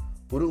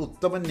 ഒരു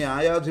ഉത്തമ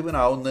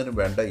ന്യായാധിപനാവുന്നതിന്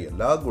വേണ്ട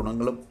എല്ലാ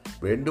ഗുണങ്ങളും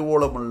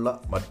വേണ്ടുവോളമുള്ള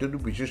മറ്റൊരു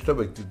വിശിഷ്ട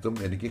വ്യക്തിത്വം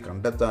എനിക്ക്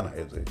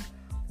കണ്ടെത്താനായത്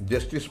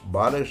ജസ്റ്റിസ്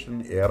ബാലകൃഷ്ണൻ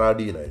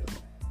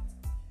ഏറാടിയിലായിരുന്നു.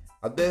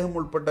 അദ്ദേഹം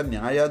ഉൾപ്പെട്ട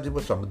ന്യായാധിപ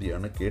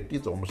സമിതിയാണ്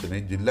KT തോമസിനെ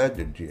ജില്ലാ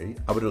ജഡ്ജിയായി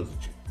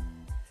അവരോധിച്ചത്.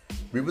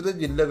 വിവിധ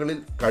ജില്ലകളിൽ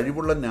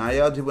കഴിവുള്ള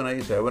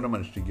ന്യായാധിപനായി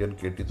സേവനമനുഷ്ഠിക്കാൻ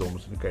KT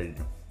തോമസിന്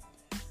കഴിഞ്ഞു.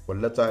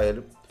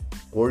 കൊല്ലത്തായാലും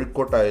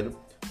കോഴിക്കോട്ടായാലും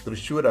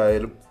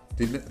തൃശ്ശൂരായാലും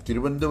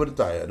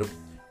തിരുവനന്തപുരത്തായാലും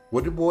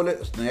ഒരുപോലെ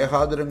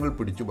സ്നേഹാദരങ്ങൾ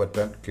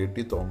പിടിച്ചുപറ്റാൻ കെ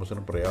ടി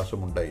തോമസിന്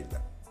പ്രയാസമുണ്ടായില്ല.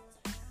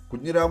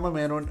 കുഞ്ഞിരാമ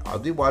മേനോൻ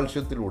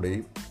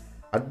അതിവാത്സ്യത്തിലൂടെയും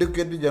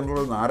അഡ്വക്കേറ്റ്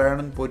ജനറൽ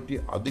നാരായണൻ പോറ്റി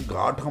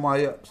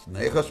അതിഗാഠമായ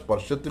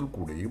സ്നേഹസ്പർശത്തിൽ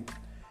കൂടിയും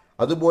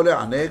അതുപോലെ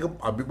അനേകം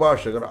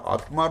അഭിഭാഷകർ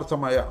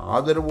ആത്മാർത്ഥമായ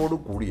ആദരവോടു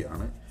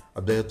കൂടിയാണ്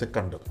അദ്ദേഹത്തെ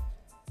കണ്ടത്.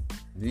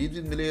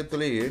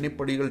 നീതിനിലയത്തിലെ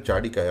ഏണിപ്പടികൾ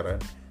ചാടിക്കയറാൻ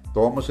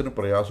തോമസിന്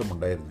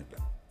പ്രയാസമുണ്ടായിരുന്നില്ല.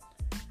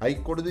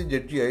 ഹൈക്കോടതി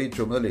ജഡ്ജിയായി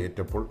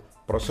ചുമതലയേറ്റപ്പോൾ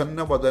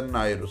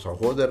പ്രസന്നവദനായൊരു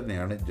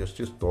സഹോദരനെയാണ്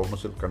ജസ്റ്റിസ്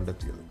തോമസിൽ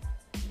കണ്ടെത്തിയത്.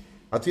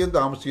 അധികം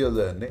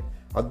താമസിയാതെ തന്നെ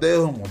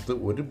അദ്ദേഹമൊത്ത്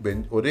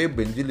ഒരേ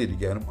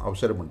ബെഞ്ചിലിരിക്കാനും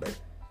അവസരമുണ്ടായി.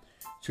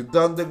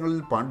 സിദ്ധാന്തങ്ങളിൽ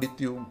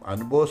പാണ്ഡിത്യവും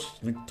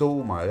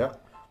അനുഭവസ്നിഗ്ധവുമായ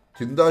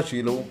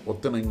ചിന്താശീലവും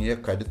ഒത്തിണങ്ങിയ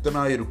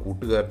കരുത്തനായൊരു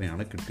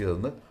കൂട്ടുകാരനെയാണ്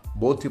കിട്ടിയതെന്ന്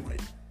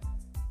ബോധ്യമായി.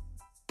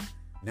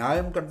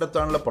 ന്യായം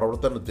കണ്ടെത്താനുള്ള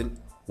പ്രവർത്തനത്തിൽ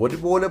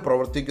ഒരുപോലെ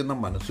പ്രവർത്തിക്കുന്ന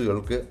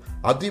മനസ്സുകൾക്ക്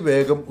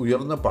അതിവേഗം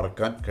ഉയർന്നു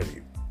പറക്കാൻ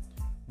കഴിയും.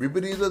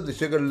 വിപരീത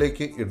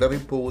ദിശകളിലേക്ക്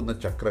ഇടറിപ്പോകുന്ന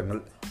ചക്രങ്ങൾ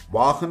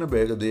വാഹന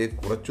വേഗതയെ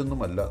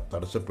കുറച്ചൊന്നുമല്ല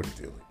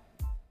തടസ്സപ്പെടുത്തിയത്.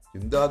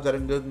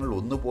 ചിന്താതരംഗങ്ങൾ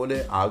ഒന്നുപോലെ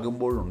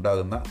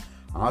ആകുമ്പോഴുണ്ടാകുന്ന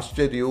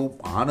ആശ്ചര്യവും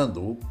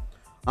ആനന്ദവും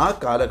ആ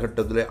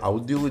കാലഘട്ടത്തിലെ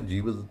ഔദ്യോഗിക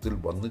ജീവിതത്തിൽ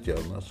വന്നു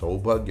ചേർന്ന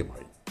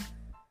സൗഭാഗ്യമായി.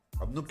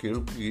 അന്ന്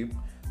കേൾക്കുകയും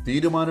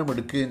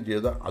തീരുമാനമെടുക്കുകയും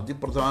ചെയ്ത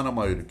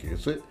അതിപ്രധാനമായൊരു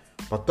കേസ്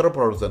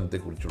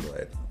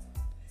പത്രപ്രവർത്തനത്തെക്കുറിച്ചുള്ളതായിരുന്നു.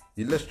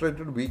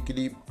 ഇല്ലസ്ട്രേറ്റഡ്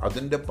വീക്കിലിയും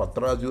അതിൻ്റെ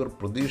പത്രാധിപർ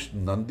പ്രതീഷ്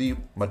നന്ദിയും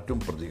മറ്റും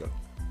പ്രതികൾ.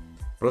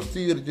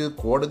 പ്രസിദ്ധീകരിച്ചത്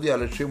കോടതി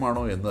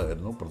അലക്ഷ്യമാണോ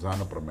എന്നതായിരുന്നു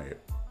പ്രധാന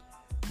പ്രമേയം.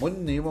 മുൻ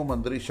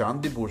നിയമമന്ത്രി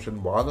ശാന്തിഭൂഷൺ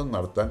വാദം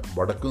നടത്താൻ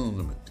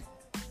വടക്കുനിന്നുമെത്തി.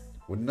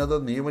 ഉന്നത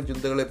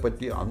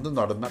നിയമചിന്തകളെപ്പറ്റി അന്ന്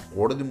നടന്ന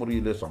കോടതി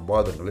മുറിയിലെ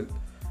സംവാദങ്ങളിൽ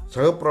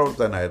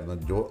സഹപ്രവർത്തകനായിരുന്ന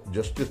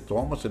ജസ്റ്റിസ്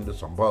തോമസിൻ്റെ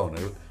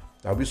സംഭാവനകൾ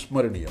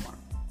അവിസ്മരണീയമാണ്.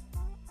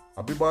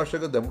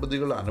 അഭിഭാഷക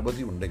ദമ്പതികൾ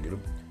അനവധി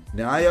ഉണ്ടെങ്കിലും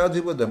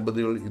ന്യായാധിപ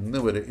ദമ്പതികൾ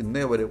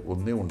ഇന്നേ വരെ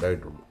ഒന്നേ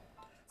ഉണ്ടായിട്ടുള്ളൂ.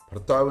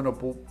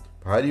 ഭർത്താവിനൊപ്പവും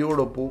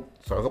ഭാര്യയോടൊപ്പവും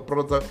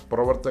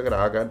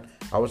പ്രവർത്തകരാകാൻ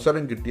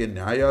അവസരം കിട്ടിയ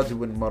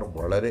ന്യായാധിപന്മാർ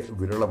വളരെ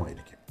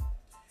വിരളമായിരിക്കും.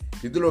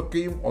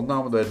 ഇതിലൊക്കെയും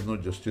ഒന്നാമതായിരുന്നു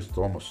ജസ്റ്റിസ്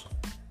തോമസ്.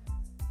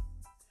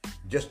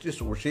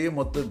 ജസ്റ്റിസ്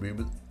ഉഷയുമൊത്ത്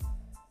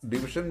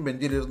ഡിവിഷൻ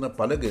ബെഞ്ചിലിരുന്ന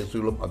പല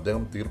കേസുകളും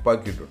അദ്ദേഹം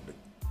തീർപ്പാക്കിയിട്ടുണ്ട്.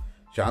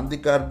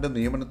 ശാന്തിക്കാരൻ്റെ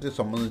നിയമനത്തെ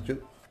സംബന്ധിച്ച്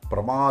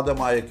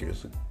പ്രമാദമായ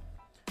കേസ്.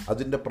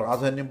 അതിൻ്റെ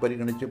പ്രാധാന്യം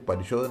പരിഗണിച്ച്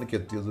പരിശോധനയ്ക്ക്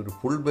എത്തിയത് ഒരു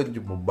ഫുൾ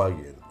ബെഞ്ച്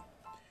മുമ്പാകെയായിരുന്നു.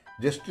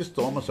 ജസ്റ്റിസ്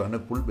തോമസാണ്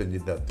ഫുൾ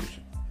ബെഞ്ചിൻ്റെ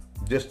അധ്യക്ഷൻ.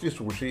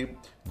 ജസ്റ്റിസ് ഉഷയും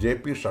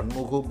JP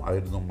ഷൺമുഖവും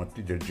ആയിരുന്നു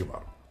മറ്റ്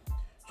ജഡ്ജിമാർ.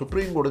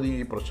 സുപ്രീം കോടതി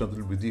ഈ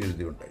പ്രശ്നത്തിൽ വിധി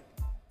എഴുതിയുണ്ടായി.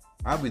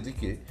 ആ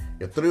വിധിക്ക്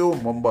എത്രയോ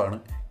മുമ്പാണ്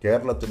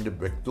കേരളത്തിൻ്റെ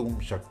വ്യക്തവും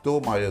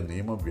ശക്തവുമായ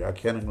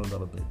നിയമവ്യാഖ്യാനങ്ങൾ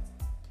നടന്നത്.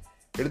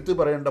 എടുത്തു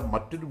പറയേണ്ട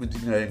മറ്റൊരു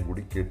വിധിന്യായം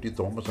കൂടി KT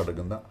തോമസ്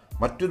അടങ്ങുന്ന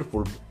മറ്റൊരു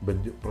ഫുൾ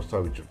ബെഞ്ച്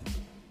പ്രസ്താവിച്ചിട്ടുണ്ട്.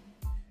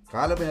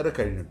 കാലമേറെ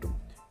കഴിഞ്ഞിട്ടും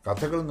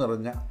കഥകൾ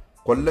നിറഞ്ഞ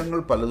കൊല്ലങ്ങൾ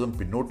പലതും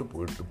പിന്നോട്ട്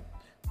പോയിട്ടും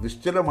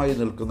നിശ്ചലമായി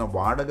നിൽക്കുന്ന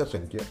വാടക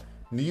സംഖ്യ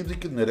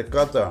നീതിക്ക്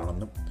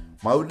നിരക്കാത്തതാണെന്നും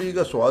മൗലിക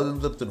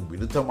സ്വാതന്ത്ര്യത്തിന്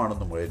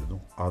വിരുദ്ധമാണെന്നുമായിരുന്നു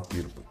ആ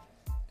തീർപ്പ്.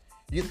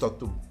 ഈ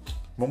തത്വം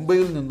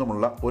മുംബൈയിൽ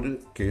നിന്നുമുള്ള ഒരു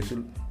കേസിൽ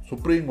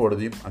സുപ്രീം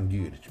കോടതിയും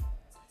അംഗീകരിച്ചു.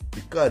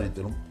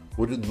 ഇക്കാര്യത്തിലും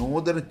ഒരു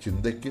നൂതന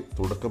ചിന്തയ്ക്ക്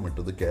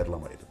തുടക്കമിട്ടത്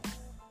കേരളമായിരുന്നു.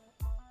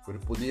 ഒരു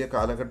പുതിയ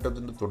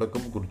കാലഘട്ടത്തിൻ്റെ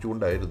തുടക്കം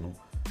കുറിച്ചുകൊണ്ടായിരുന്നു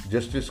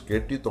ജസ്റ്റിസ്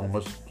KT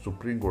തോമസ്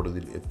സുപ്രീം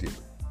കോടതിയിൽ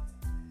എത്തിയത്.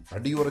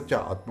 അടിയുറച്ച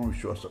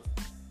ആത്മവിശ്വാസം,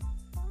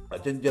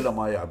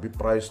 അചഞ്ചലമായ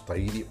അഭിപ്രായ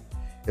സ്ഥൈര്യം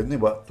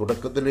എന്നിവ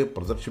തുടക്കത്തിലെ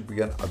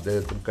പ്രദർശിപ്പിക്കാൻ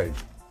അദ്ദേഹത്തിന്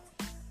കഴിഞ്ഞു.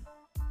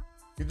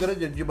 ഇതര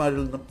ജഡ്ജിമാരിൽ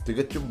നിന്നും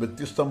തികച്ചും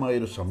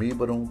വ്യത്യസ്തമായൊരു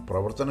സമീപനവും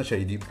പ്രവർത്തന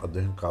ശൈലിയും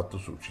അദ്ദേഹം കാത്തു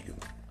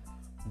സൂക്ഷിക്കുന്നു.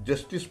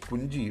 ജസ്റ്റിസ്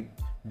പുഞ്ചിയും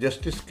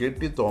ജസ്റ്റിസ്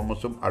KT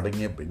തോമസും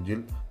അടങ്ങിയ ബെഞ്ചിൽ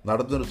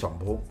നടന്നൊരു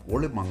സംഭവം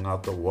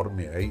ഒളിമങ്ങാത്ത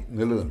ഓർമ്മയായി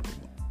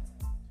നിലനിൽക്കുന്നു.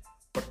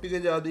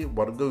 പട്ടികജാതി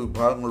വർഗ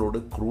വിഭാഗങ്ങളോട്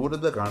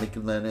ക്രൂരത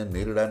കാണിക്കുന്നതിനെ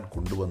നേരിടാൻ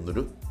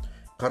കൊണ്ടുവന്നൊരു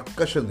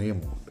കർക്കശ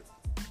നിയമമുണ്ട്.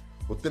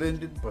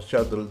 ഉത്തരേന്ത്യൻ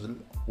പശ്ചാത്തലത്തിൽ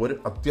ഒരു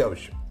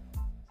അത്യാവശ്യം,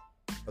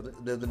 അത്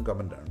ഇദ്ദേഹത്തിന്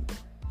കമൻ്റാണ്.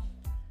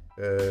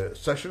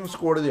 സെഷൻസ്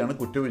കോടതിയാണ്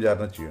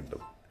കുറ്റവിചാരണ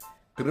ചെയ്യേണ്ടത്.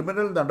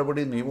 ക്രിമിനൽ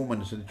നടപടി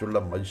നിയമമനുസരിച്ചുള്ള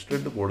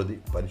മജിസ്ട്രേറ്റ് കോടതി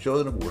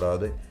പരിശോധന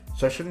കൂടാതെ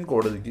സെഷൻ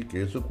കോടതിക്ക്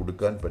കേസ്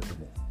കൊടുക്കാൻ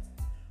പറ്റുമോ?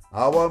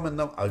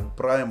 ആവാമെന്ന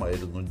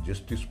അഭിപ്രായമായിരുന്നു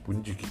ജസ്റ്റിസ്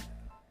പുഞ്ചിക്ക്.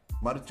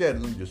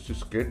 മറിച്ചായിരുന്നു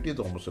ജസ്റ്റിസ് KT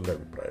തോമസിൻ്റെ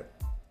അഭിപ്രായം.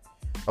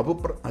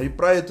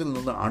 അഭിപ്രായത്തിൽ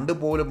നിന്ന്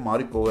അണ്ടുപോലും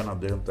മാറിപ്പോകാൻ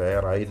അദ്ദേഹം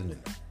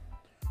തയ്യാറായിരുന്നില്ല.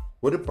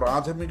 ഒരു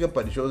പ്രാഥമിക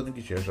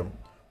പരിശോധനയ്ക്ക് ശേഷം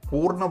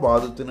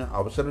പൂർണ്ണവാദത്തിന്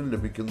അവസരം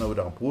ലഭിക്കുന്ന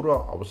ഒരു അപൂർവ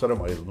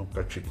അവസരമായിരുന്നു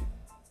കക്ഷിക്ക്.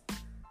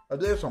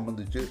 അതേ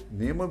സംബന്ധിച്ച്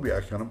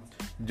നിയമവ്യാഖ്യാനം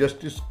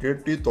ജസ്റ്റിസ്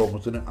KT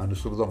തോമസിന്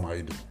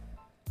അനുസൃതമായിരുന്നു.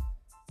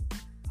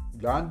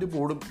 ലാൻഡ്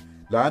ബോർഡും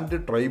ലാൻഡ്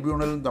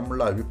ട്രൈബ്യൂണലും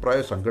തമ്മിലുള്ള അഭിപ്രായ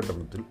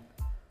സംഘടനത്തിൽ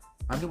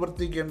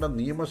അനുവർത്തിക്കേണ്ട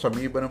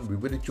നിയമസമീപനം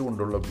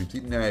വിവരിച്ചുകൊണ്ടുള്ള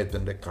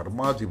വിധിന്യായത്തിൻ്റെ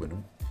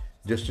കർമാധിപനും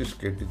ജസ്റ്റിസ്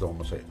KT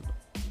തോമസ് ആയിരുന്നു.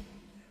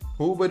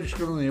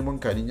 ഭൂപരിഷ്കരണ നിയമം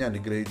കനിഞ്ഞ്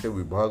അനുഗ്രഹിച്ച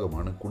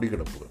വിഭാഗമാണ്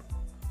കുടികിടപ്പുകൾ.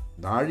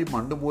 നാഴി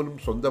മണ്ണ് പോലും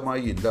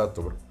സ്വന്തമായി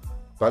ഇല്ലാത്തവർ,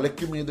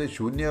 തലയ്ക്കുമീതെ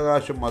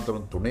ശൂന്യാകാശം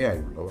മാത്രം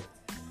തുണയായുള്ളവർ.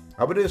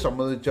 അവരെ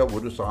സംബന്ധിച്ച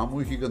ഒരു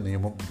സാമൂഹിക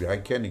നിയമം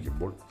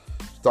വ്യാഖ്യാനിക്കുമ്പോൾ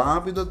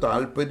സ്ഥാപിത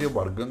താൽപ്പര്യ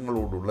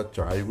വർഗങ്ങളോടുള്ള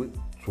ചായ്വ്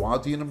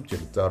സ്വാധീനം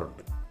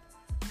ചെലുത്താറുണ്ട്.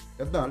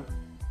 എന്നാൽ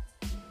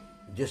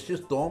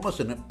ജസ്റ്റിസ്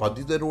തോമസിന്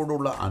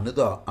പതിതരോടുള്ള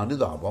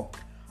അനുതാപം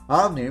ആ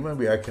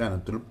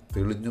നിയമവ്യാഖ്യാനത്തിലും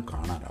തെളിഞ്ഞു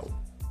കാണാനാവും.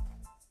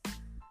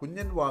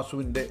 കുഞ്ഞൻ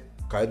വാസുവിൻ്റെ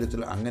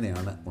കാര്യത്തിൽ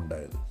അങ്ങനെയാണ്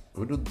ഉണ്ടായത്.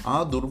 ആ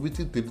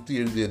ദുർവിധി തിരുത്തി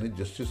എഴുതിയതിന്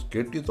ജസ്റ്റിസ്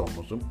KT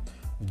തോമസും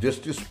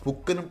ജസ്റ്റിസ്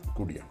പുക്കനും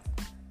കൂടിയാണ്.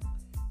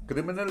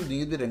 ക്രിമിനൽ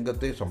നീതി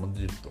രംഗത്തെ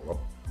സംബന്ധിച്ചിടത്തോളം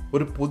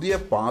ഒരു പുതിയ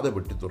പാത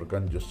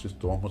വെട്ടിത്തുറക്കാൻ ജസ്റ്റിസ്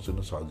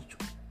തോമസിന് സാധിച്ചു.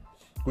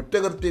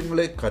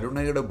 കുറ്റകൃത്യങ്ങളെ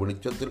കരുണയുടെ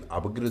വെളിച്ചത്തിൽ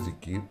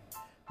അപഗ്രഥിക്കുകയും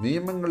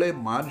നിയമങ്ങളെ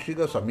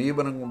മാനുഷിക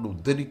സമീപനം കൊണ്ട്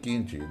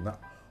ഉദ്ധരിക്കുകയും ചെയ്യുന്ന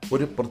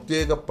ഒരു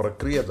പ്രത്യേക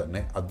പ്രക്രിയ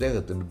തന്നെ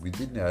അദ്ദേഹത്തിൻ്റെ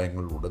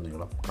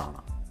വിധിന്യായങ്ങളിലുടനീളം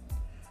കാണാം.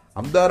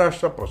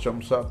 അന്താരാഷ്ട്ര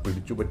പ്രശംസ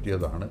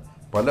പിടിച്ചുപറ്റിയതാണ്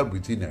പല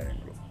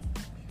വിധിന്യായങ്ങളും.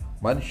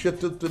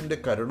 മനുഷ്യത്വത്തിൻ്റെ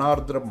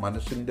കരുണാർദ്ര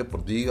മനസ്സിൻ്റെ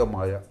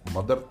പ്രതീകമായ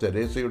മദർ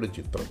തെരേസയുടെ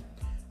ചിത്രം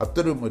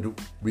അത്തരമൊരു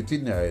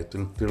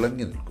വിധിന്യായത്തിൽ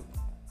തിളങ്ങി നിൽക്കുന്നു.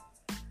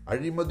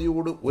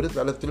 അഴിമതിയോട് ഒരു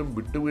തലത്തിലും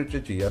വിട്ടുവീഴ്ച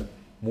ചെയ്യാൻ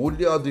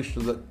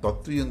മൂല്യാധിഷ്ഠിത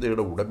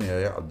തത്വചിന്തയുടെ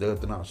ഉടമയായ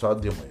അദ്ദേഹത്തിന്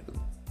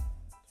അസാധ്യമായിരുന്നു.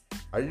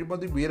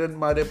 അഴിമതി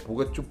വീരന്മാരെ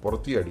പുകച്ചു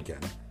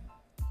പുറത്തിയടിക്കാനും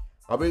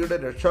അവയുടെ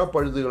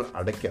രക്ഷാപ്പഴുതുകൾ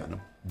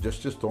അടയ്ക്കാനും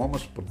ജസ്റ്റിസ്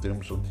തോമസ്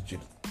പ്രത്യേകം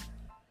ശ്രദ്ധിച്ചിരുന്നു.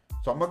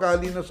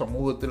 സമകാലീന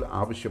സമൂഹത്തിൽ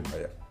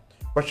ആവശ്യമായ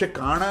പക്ഷെ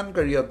കാണാൻ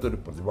കഴിയാത്തൊരു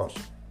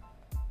പ്രതിഭാസം,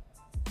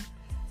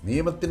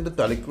 നിയമത്തിൻ്റെ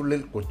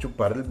തലയ്ക്കുള്ളിൽ കൊച്ചു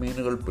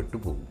പരൽമീനുകൾ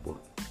പെട്ടുപോകുമ്പോൾ,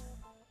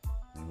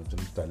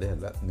 നിയമത്തിൻ്റെ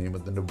തലയല്ല,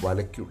 നിയമത്തിൻ്റെ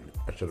വലയ്ക്കുള്ളിൽ,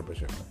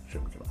 അക്ഷരപശയാണ്,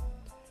 ക്ഷമിക്കണം,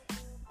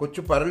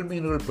 കൊച്ചു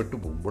പരൽമീനുകൾ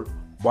പെട്ടുപോകുമ്പോൾ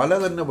വല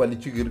തന്നെ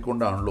വലിച്ചു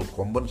കീറിക്കൊണ്ടാണല്ലോ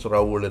കൊമ്പൻ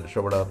സ്രാവുകളെ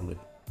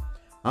രക്ഷപ്പെടാറുള്ളത്.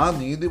 ആ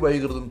നീതി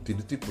വൈകൃതം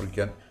തിരുത്തി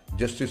കുറിക്കാൻ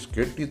ജസ്റ്റിസ്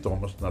KT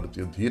തോമസ്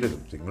നടത്തിയ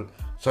ധീരകൃത്യങ്ങൾ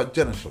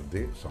സജ്ജന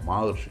ശ്രദ്ധയെ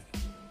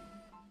സമാകർഷിക്കും.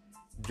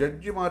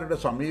 ജഡ്ജിമാരുടെ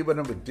സമീപന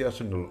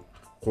വ്യത്യാസങ്ങൾ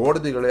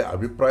കോടതികളെ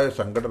അഭിപ്രായ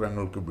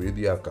സംഘടനകൾക്ക്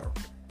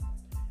വേദിയാക്കാറുണ്ട്.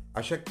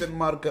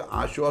 അശക്തന്മാർക്ക്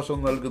ആശ്വാസം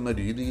നൽകുന്ന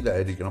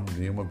രീതിയിലായിരിക്കണം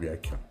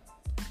നിയമവ്യാഖ്യാനം.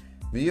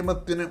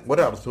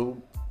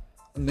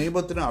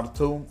 നിയമത്തിന്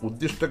അർത്ഥവും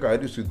ഉദ്ദിഷ്ട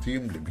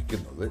കാര്യസിദ്ധിയും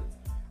ലഭിക്കുന്നത്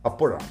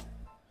അപ്പോഴാണ്.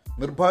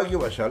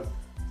 നിർഭാഗ്യവശാൽ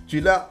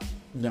ചില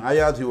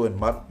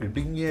ന്യായാധിപന്മാർ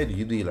ഇടുങ്ങിയ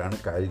രീതിയിലാണ്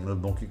കാര്യങ്ങൾ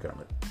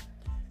നോക്കിക്കാണുന്നത്.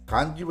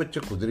 കാഞ്ചിവെച്ച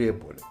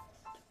കുതിരയെപ്പോലെ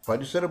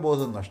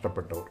പരിസരബോധം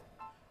നഷ്ടപ്പെട്ടവർ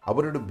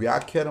അവരുടെ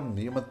വ്യാഖ്യാനം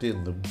നിയമത്തെ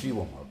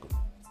നിർജീവമാക്കുന്നു.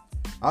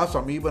 ആ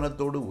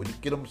സമീപനത്തോട്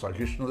ഒരിക്കലും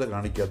സഹിഷ്ണുത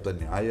കാണിക്കാത്ത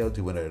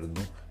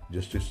ന്യായാധിപനായിരുന്നു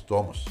ജസ്റ്റിസ്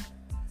തോമസ്.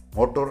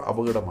 മോട്ടോർ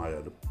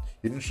അപകടമായാലും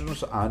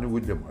ഇൻഷുറൻസ്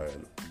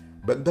ആനുകൂല്യമായാലും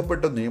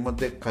ബന്ധപ്പെട്ട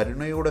നിയമത്തെ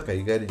കരുണയോടെ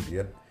കൈകാര്യം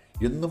ചെയ്യാൻ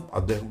എന്നും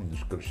അദ്ദേഹം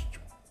നിഷ്കർഷിച്ചു.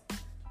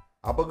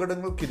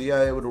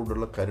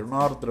 അപകടങ്ങൾക്കിരയായവരോടുള്ള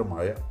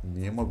കരുണാർദ്രമായ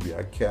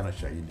നിയമവ്യാഖ്യാന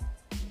ശൈലി.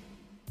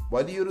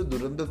 വലിയൊരു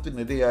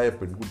ദുരന്തത്തിനിരയായ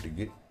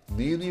പെൺകുട്ടിക്ക്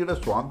നീതിയുടെ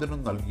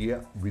സ്വാതന്ത്ര്യം നൽകിയ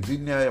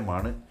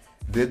വിധിന്യായമാണ്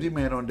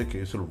രതിമേനോൻ്റെ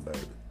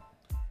കേസിലുണ്ടായത്.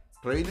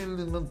 ട്രെയിനിൽ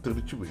നിന്നും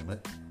തെറിച്ചു വീണ്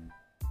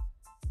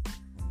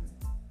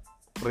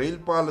റെയിൽ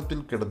പാലത്തിൽ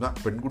കിടന്ന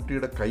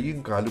പെൺകുട്ടിയുടെ കൈയും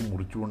കാലും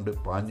മുറിച്ചുകൊണ്ട്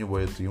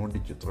പാഞ്ഞുപോയ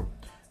തീവണ്ടി ചിത്രം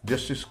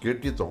ജസ്റ്റിസ്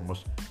KT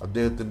തോമസ്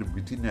അദ്ദേഹത്തിൻ്റെ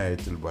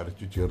വിധിന്യായത്തിൽ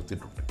വരച്ചു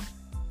ചേർത്തിട്ടുണ്ട്.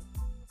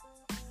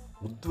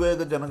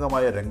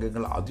 ഉദ്വേഗജനകമായ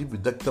രംഗങ്ങൾ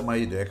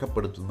അതിവിദഗ്ധമായി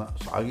രേഖപ്പെടുത്തുന്ന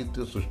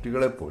സാഹിത്യ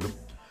സൃഷ്ടികളെപ്പോലും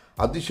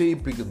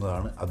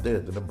അതിശയിപ്പിക്കുന്നതാണ്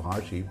അദ്ദേഹത്തിൻ്റെ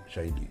ഭാഷയും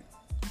ശൈലിയും.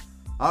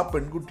 ആ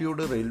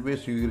പെൺകുട്ടിയോട് റെയിൽവേ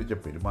സ്വീകരിച്ച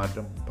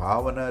പെരുമാറ്റം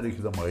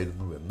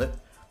ഭാവനാരഹിതമായിരുന്നുവെന്ന്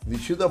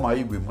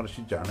നിശിതമായി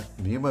വിമർശിച്ചാണ്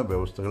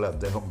നിയമവ്യവസ്ഥകളെ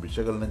അദ്ദേഹം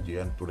വിശകലനം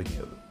ചെയ്യാൻ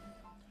തുടങ്ങിയത്.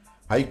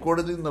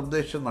 ഹൈക്കോടതി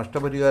നിർദ്ദേശിച്ച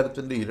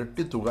നഷ്ടപരിഹാരത്തിൻ്റെ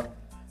ഇരട്ടി തുക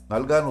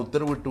നൽകാൻ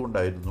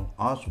ഉത്തരവിട്ടുകൊണ്ടായിരുന്നു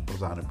ആ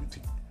സുപ്രധാന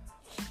വിധി.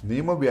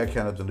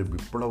 നിയമവ്യാഖ്യാനത്തിൻ്റെ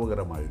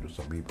വിപ്ലവകരമായൊരു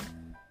സമീപനം.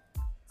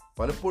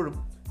 പലപ്പോഴും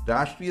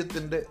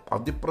രാഷ്ട്രീയത്തിൻ്റെ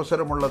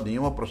അതിപ്രസരമുള്ള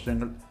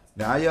നിയമപ്രശ്നങ്ങൾ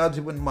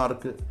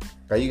ന്യായാധിപന്മാർക്ക്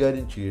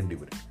കൈകാര്യം ചെയ്യേണ്ടി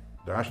വരും.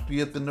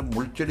 രാഷ്ട്രീയത്തിൻ്റെ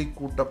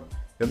മുൾച്ചെടിക്കൂട്ടം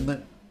എന്ന്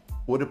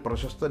ഒരു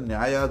പ്രശസ്ത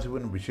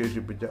ന്യായാധിപൻ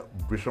വിശേഷിപ്പിച്ച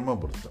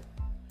വിഷമവൃത്തം.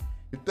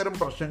 ഇത്തരം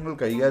പ്രശ്നങ്ങൾ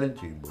കൈകാര്യം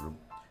ചെയ്യുമ്പോഴും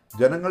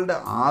ജനങ്ങളുടെ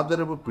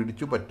ആദരവ്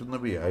പിടിച്ചു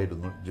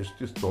പറ്റുന്നവയായിരുന്നു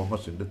ജസ്റ്റിസ്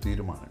തോമസിൻ്റെ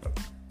തീരുമാനങ്ങൾ.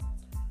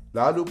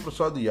 ലാലു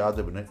പ്രസാദ്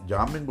യാദവിന്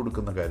ജാമ്യം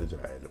കൊടുക്കുന്ന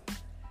കാര്യത്തിലായാലും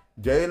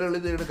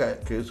ജയലളിതയുടെ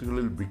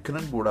കേസുകളിൽ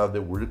വിഘ്നം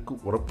കൂടാതെ ഒഴുക്ക്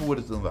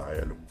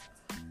ഉറപ്പുവരുത്തുന്നതായാലും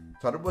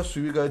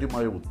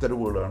സർവ്വസ്വീകാര്യമായ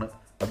ഉത്തരവുകളാണ്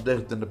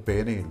അദ്ദേഹത്തിൻ്റെ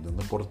പേനയിൽ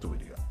നിന്ന് പുറത്തു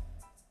വരിക.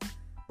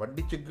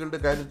 വണ്ടിച്ചെക്കുകളുടെ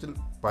കാര്യത്തിൽ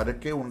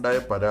പരക്കെ ഉണ്ടായ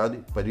പരാതി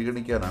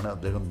പരിഗണിക്കാനാണ്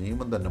അദ്ദേഹം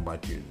നിയമം തന്നെ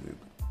മാറ്റി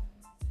എഴുതിയത്.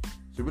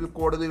 സിവിൽ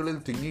കോടതികളിൽ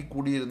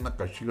തിങ്ങിക്കൂടിയിരുന്ന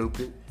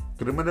കക്ഷികൾക്ക്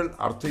ക്രിമിനൽ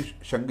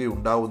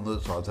അർത്ഥശങ്കയുണ്ടാവുന്നത്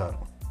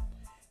സാധാരണ.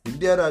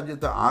 ഇന്ത്യ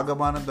രാജ്യത്ത്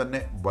ആകമാനം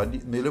തന്നെ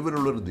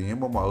നിലവിലുള്ളൊരു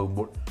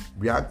നിയമമാകുമ്പോൾ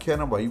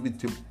വ്യാഖ്യാന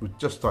വൈവിധ്യം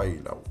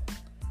ഉച്ചസ്ഥായിയിലാവും.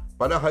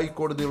 പല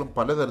ഹൈക്കോടതികളും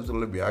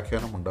പലതരത്തിലുള്ള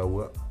വ്യാഖ്യാനം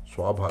ഉണ്ടാവുക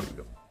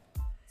സ്വാഭാവികം.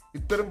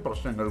 ഇത്തരം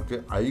പ്രശ്നങ്ങൾക്ക്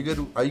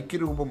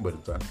ഐക്യരൂപം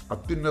വരുത്താൻ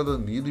അത്യുന്നത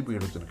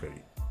നീതിപീഠത്തിന്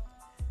കഴിയും.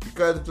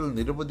 ഇക്കാര്യത്തിൽ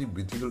നിരവധി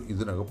വിധികൾ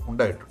ഇതിനകം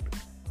ഉണ്ടായിട്ടുണ്ട്.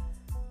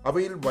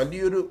 അവയിൽ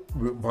വലിയൊരു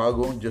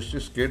വിഭാഗവും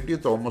ജസ്റ്റിസ് KT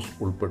തോമസ്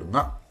ഉൾപ്പെടുന്ന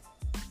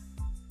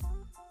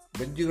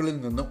ബെഞ്ചുകളിൽ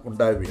നിന്നും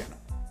ഉണ്ടാവുകയാണ്.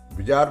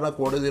 വിചാരണ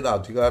കോടതിയുടെ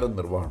അധികാര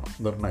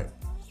നിർണയം,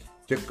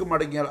 ചെക്ക്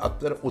മടങ്ങിയാൽ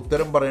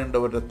ഉത്തരം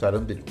പറയേണ്ടവരുടെ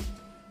തരംതിരിവ്,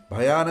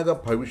 ഭയാനക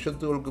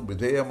ഭവിഷ്യത്തുകൾക്ക്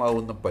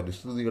വിധേയമാവുന്ന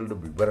പരിസ്ഥിതികളുടെ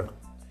വിവരണം,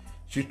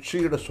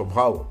 ശിക്ഷയുടെ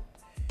സ്വഭാവം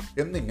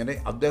എന്നിങ്ങനെ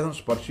അദ്ദേഹം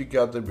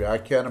സ്പർശിക്കാത്ത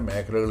വ്യാഖ്യാന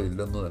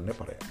മേഖലകളില്ലെന്ന് തന്നെ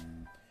പറയാം.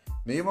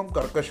 നിയമം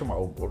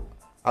കർക്കശമാവുമ്പോൾ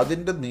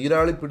അതിൻ്റെ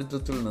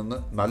നീരാളിപ്പിടുത്തത്തിൽ നിന്ന്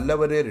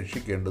നല്ലവരെ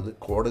രക്ഷിക്കേണ്ടത്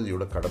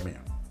കോടതിയുടെ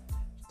കടമയാണ്.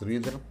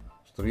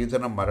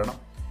 സ്ത്രീധന മരണം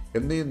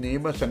എന്നീ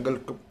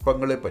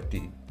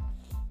നിയമസങ്കല്പങ്ങളെപ്പറ്റി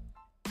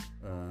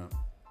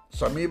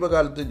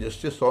സമീപകാലത്ത്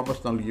ജസ്റ്റിസ്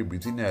തോമസ് നൽകിയ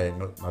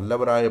വിധിന്യായങ്ങൾ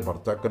നല്ലവരായ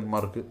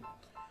ഭർത്താക്കന്മാർക്ക്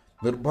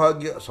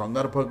നിർഭാഗ്യ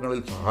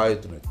സന്ദർഭങ്ങളിൽ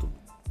സഹായത്തിനെത്തുന്നു.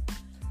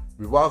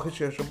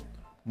 വിവാഹശേഷം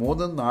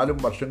 3-4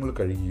 വർഷങ്ങൾ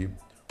കഴിയുകയും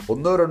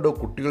 1-2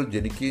 കുട്ടികൾ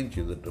ജനിക്കുകയും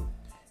ചെയ്തിട്ടും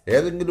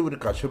ഏതെങ്കിലും ഒരു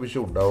കശപിശ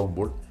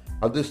ഉണ്ടാവുമ്പോൾ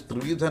അത്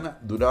സ്ത്രീധന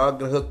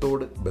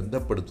ദുരാഗ്രഹത്തോട്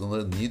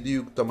ബന്ധപ്പെടുത്തുന്നത്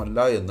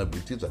നീതിയുക്തമല്ല എന്ന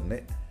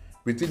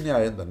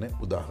വിധിന്യായം തന്നെ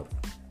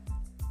ഉദാഹരണം.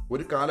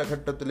 ഒരു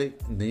കാലഘട്ടത്തിലെ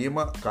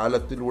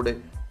നിയമകാലത്തിലൂടെ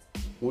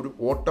ഒരു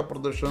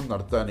ഓട്ടപ്രദർശനം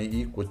നടത്താനേ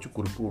ഈ കൊച്ചു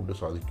കുറിപ്പ് കൊണ്ട്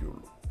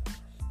സാധിക്കുകയുള്ളൂ.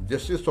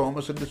 ജസ്റ്റിസ്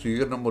തോമസിൻ്റെ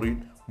സ്വീകരണ മുറിയിൽ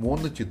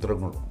 3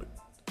 ചിത്രങ്ങളുണ്ട്: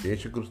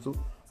 യേശുക്രിസ്തു,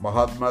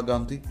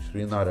 മഹാത്മാഗാന്ധി,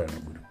 ശ്രീനാരായണ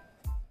ഗുരു.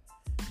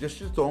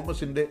 ജസ്റ്റിസ്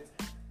തോമസിൻ്റെ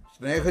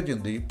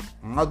സ്നേഹചിന്തയും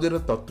ആതുര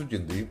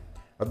തത്വചിന്തയും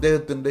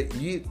അദ്ദേഹത്തിൻ്റെ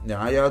ഈ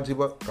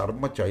ന്യായാധിപ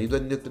കർമ്മ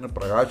ചൈതന്യത്തിന്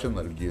പ്രകാശം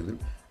നൽകിയതിൽ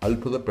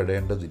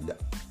അത്ഭുതപ്പെടേണ്ടതില്ല.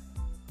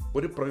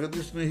 ഒരു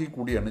പ്രകൃതി സ്നേഹി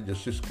കൂടിയാണ്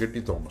ജസ്റ്റിസ്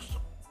കെ.ടി. തോമസ്.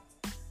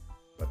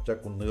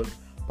 പച്ചക്കുന്നുകൾ,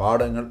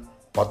 പാടങ്ങൾ,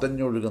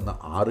 പതഞ്ഞൊഴുകുന്ന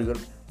ആറുകൾ,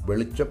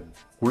 വെളിച്ചം,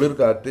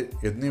 കുളിർകാറ്റ്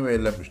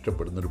എന്നിവയെല്ലാം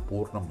ഇഷ്ടപ്പെടുന്നൊരു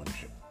പൂർണ്ണ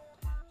മനുഷ്യൻ.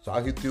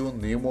 സാഹിത്യവും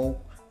നിയമവും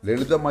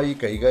ലളിതമായി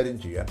കൈകാര്യം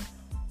ചെയ്യാൻ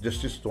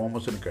ജസ്റ്റിസ്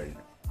തോമസിന്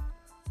കഴിഞ്ഞു.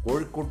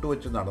 കോഴിക്കോട്ട്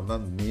വെച്ച് നടന്ന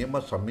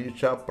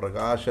നിയമസമീക്ഷാ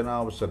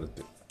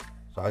പ്രകാശനാവസരത്തിൽ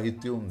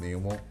സാഹിത്യവും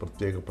നിയമവും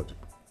പ്രത്യേക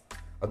പതിപ്പ്.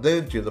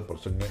 അദ്ദേഹം ചെയ്ത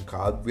പ്രസംഗം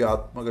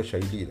കാവ്യാത്മക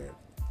ശൈലിയിലായിരുന്നു.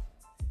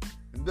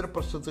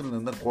 ഇന്ദ്രപ്രസ്ഥത്തിൽ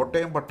നിന്ന്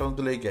കോട്ടയം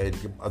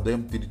പട്ടണത്തിലേക്കായിരിക്കും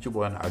അദ്ദേഹം തിരിച്ചു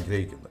പോകാൻ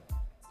ആഗ്രഹിക്കുന്നത്.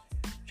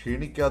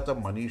 ക്ഷീണിക്കാത്ത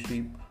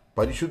മനീഷിയും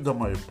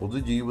പരിശുദ്ധമായ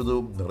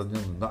പൊതുജീവിതവും നിറഞ്ഞു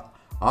നിന്ന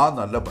ആ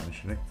നല്ല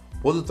മനുഷ്യനെ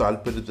പൊതു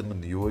താല്പര്യത്തിന്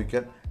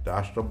നിയോഗിക്കാൻ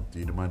രാഷ്ട്രം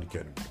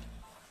തീരുമാനിക്കാനും.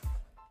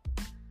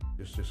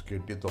 Justice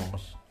K T.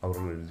 തോമസ് അവർ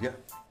എഴുതിയ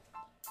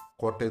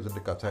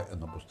കോട്ടയത്തിൻ്റെ കഥ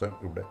എന്ന പുസ്തകം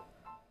ഇവിടെ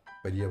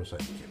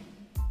പര്യവസാനിക്കുക.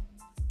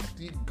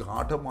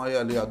 അതിഗാഠമായ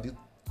അല്ലെങ്കിൽ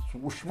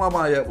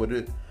അതിസൂക്ഷ്മമായ ഒരു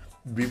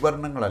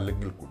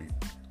വിവരണങ്ങളല്ലെങ്കിൽ കൂടി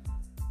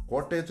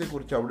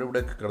കോട്ടയത്തെക്കുറിച്ച് അവിടെ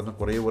ഇവിടെയൊക്കെ കിടന്ന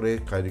കുറേ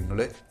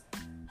കാര്യങ്ങളെ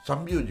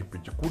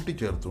സംയോജിപ്പിച്ച്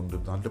കൂട്ടിച്ചേർത്തുകൊണ്ട്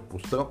നല്ല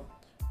പുസ്തകം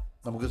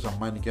നമുക്ക്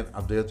സമ്മാനിക്കാൻ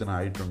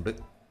അദ്ദേഹത്തിനായിട്ടുണ്ട്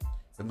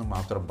എന്ന്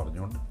മാത്രം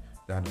പറഞ്ഞുകൊണ്ട്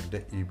ഞാൻ എൻ്റെ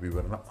ഈ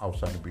വിവരണം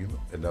അവസാനിപ്പിക്കുന്നു.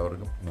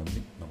 എല്ലാവർക്കും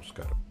നന്ദി,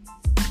 നമസ്കാരം.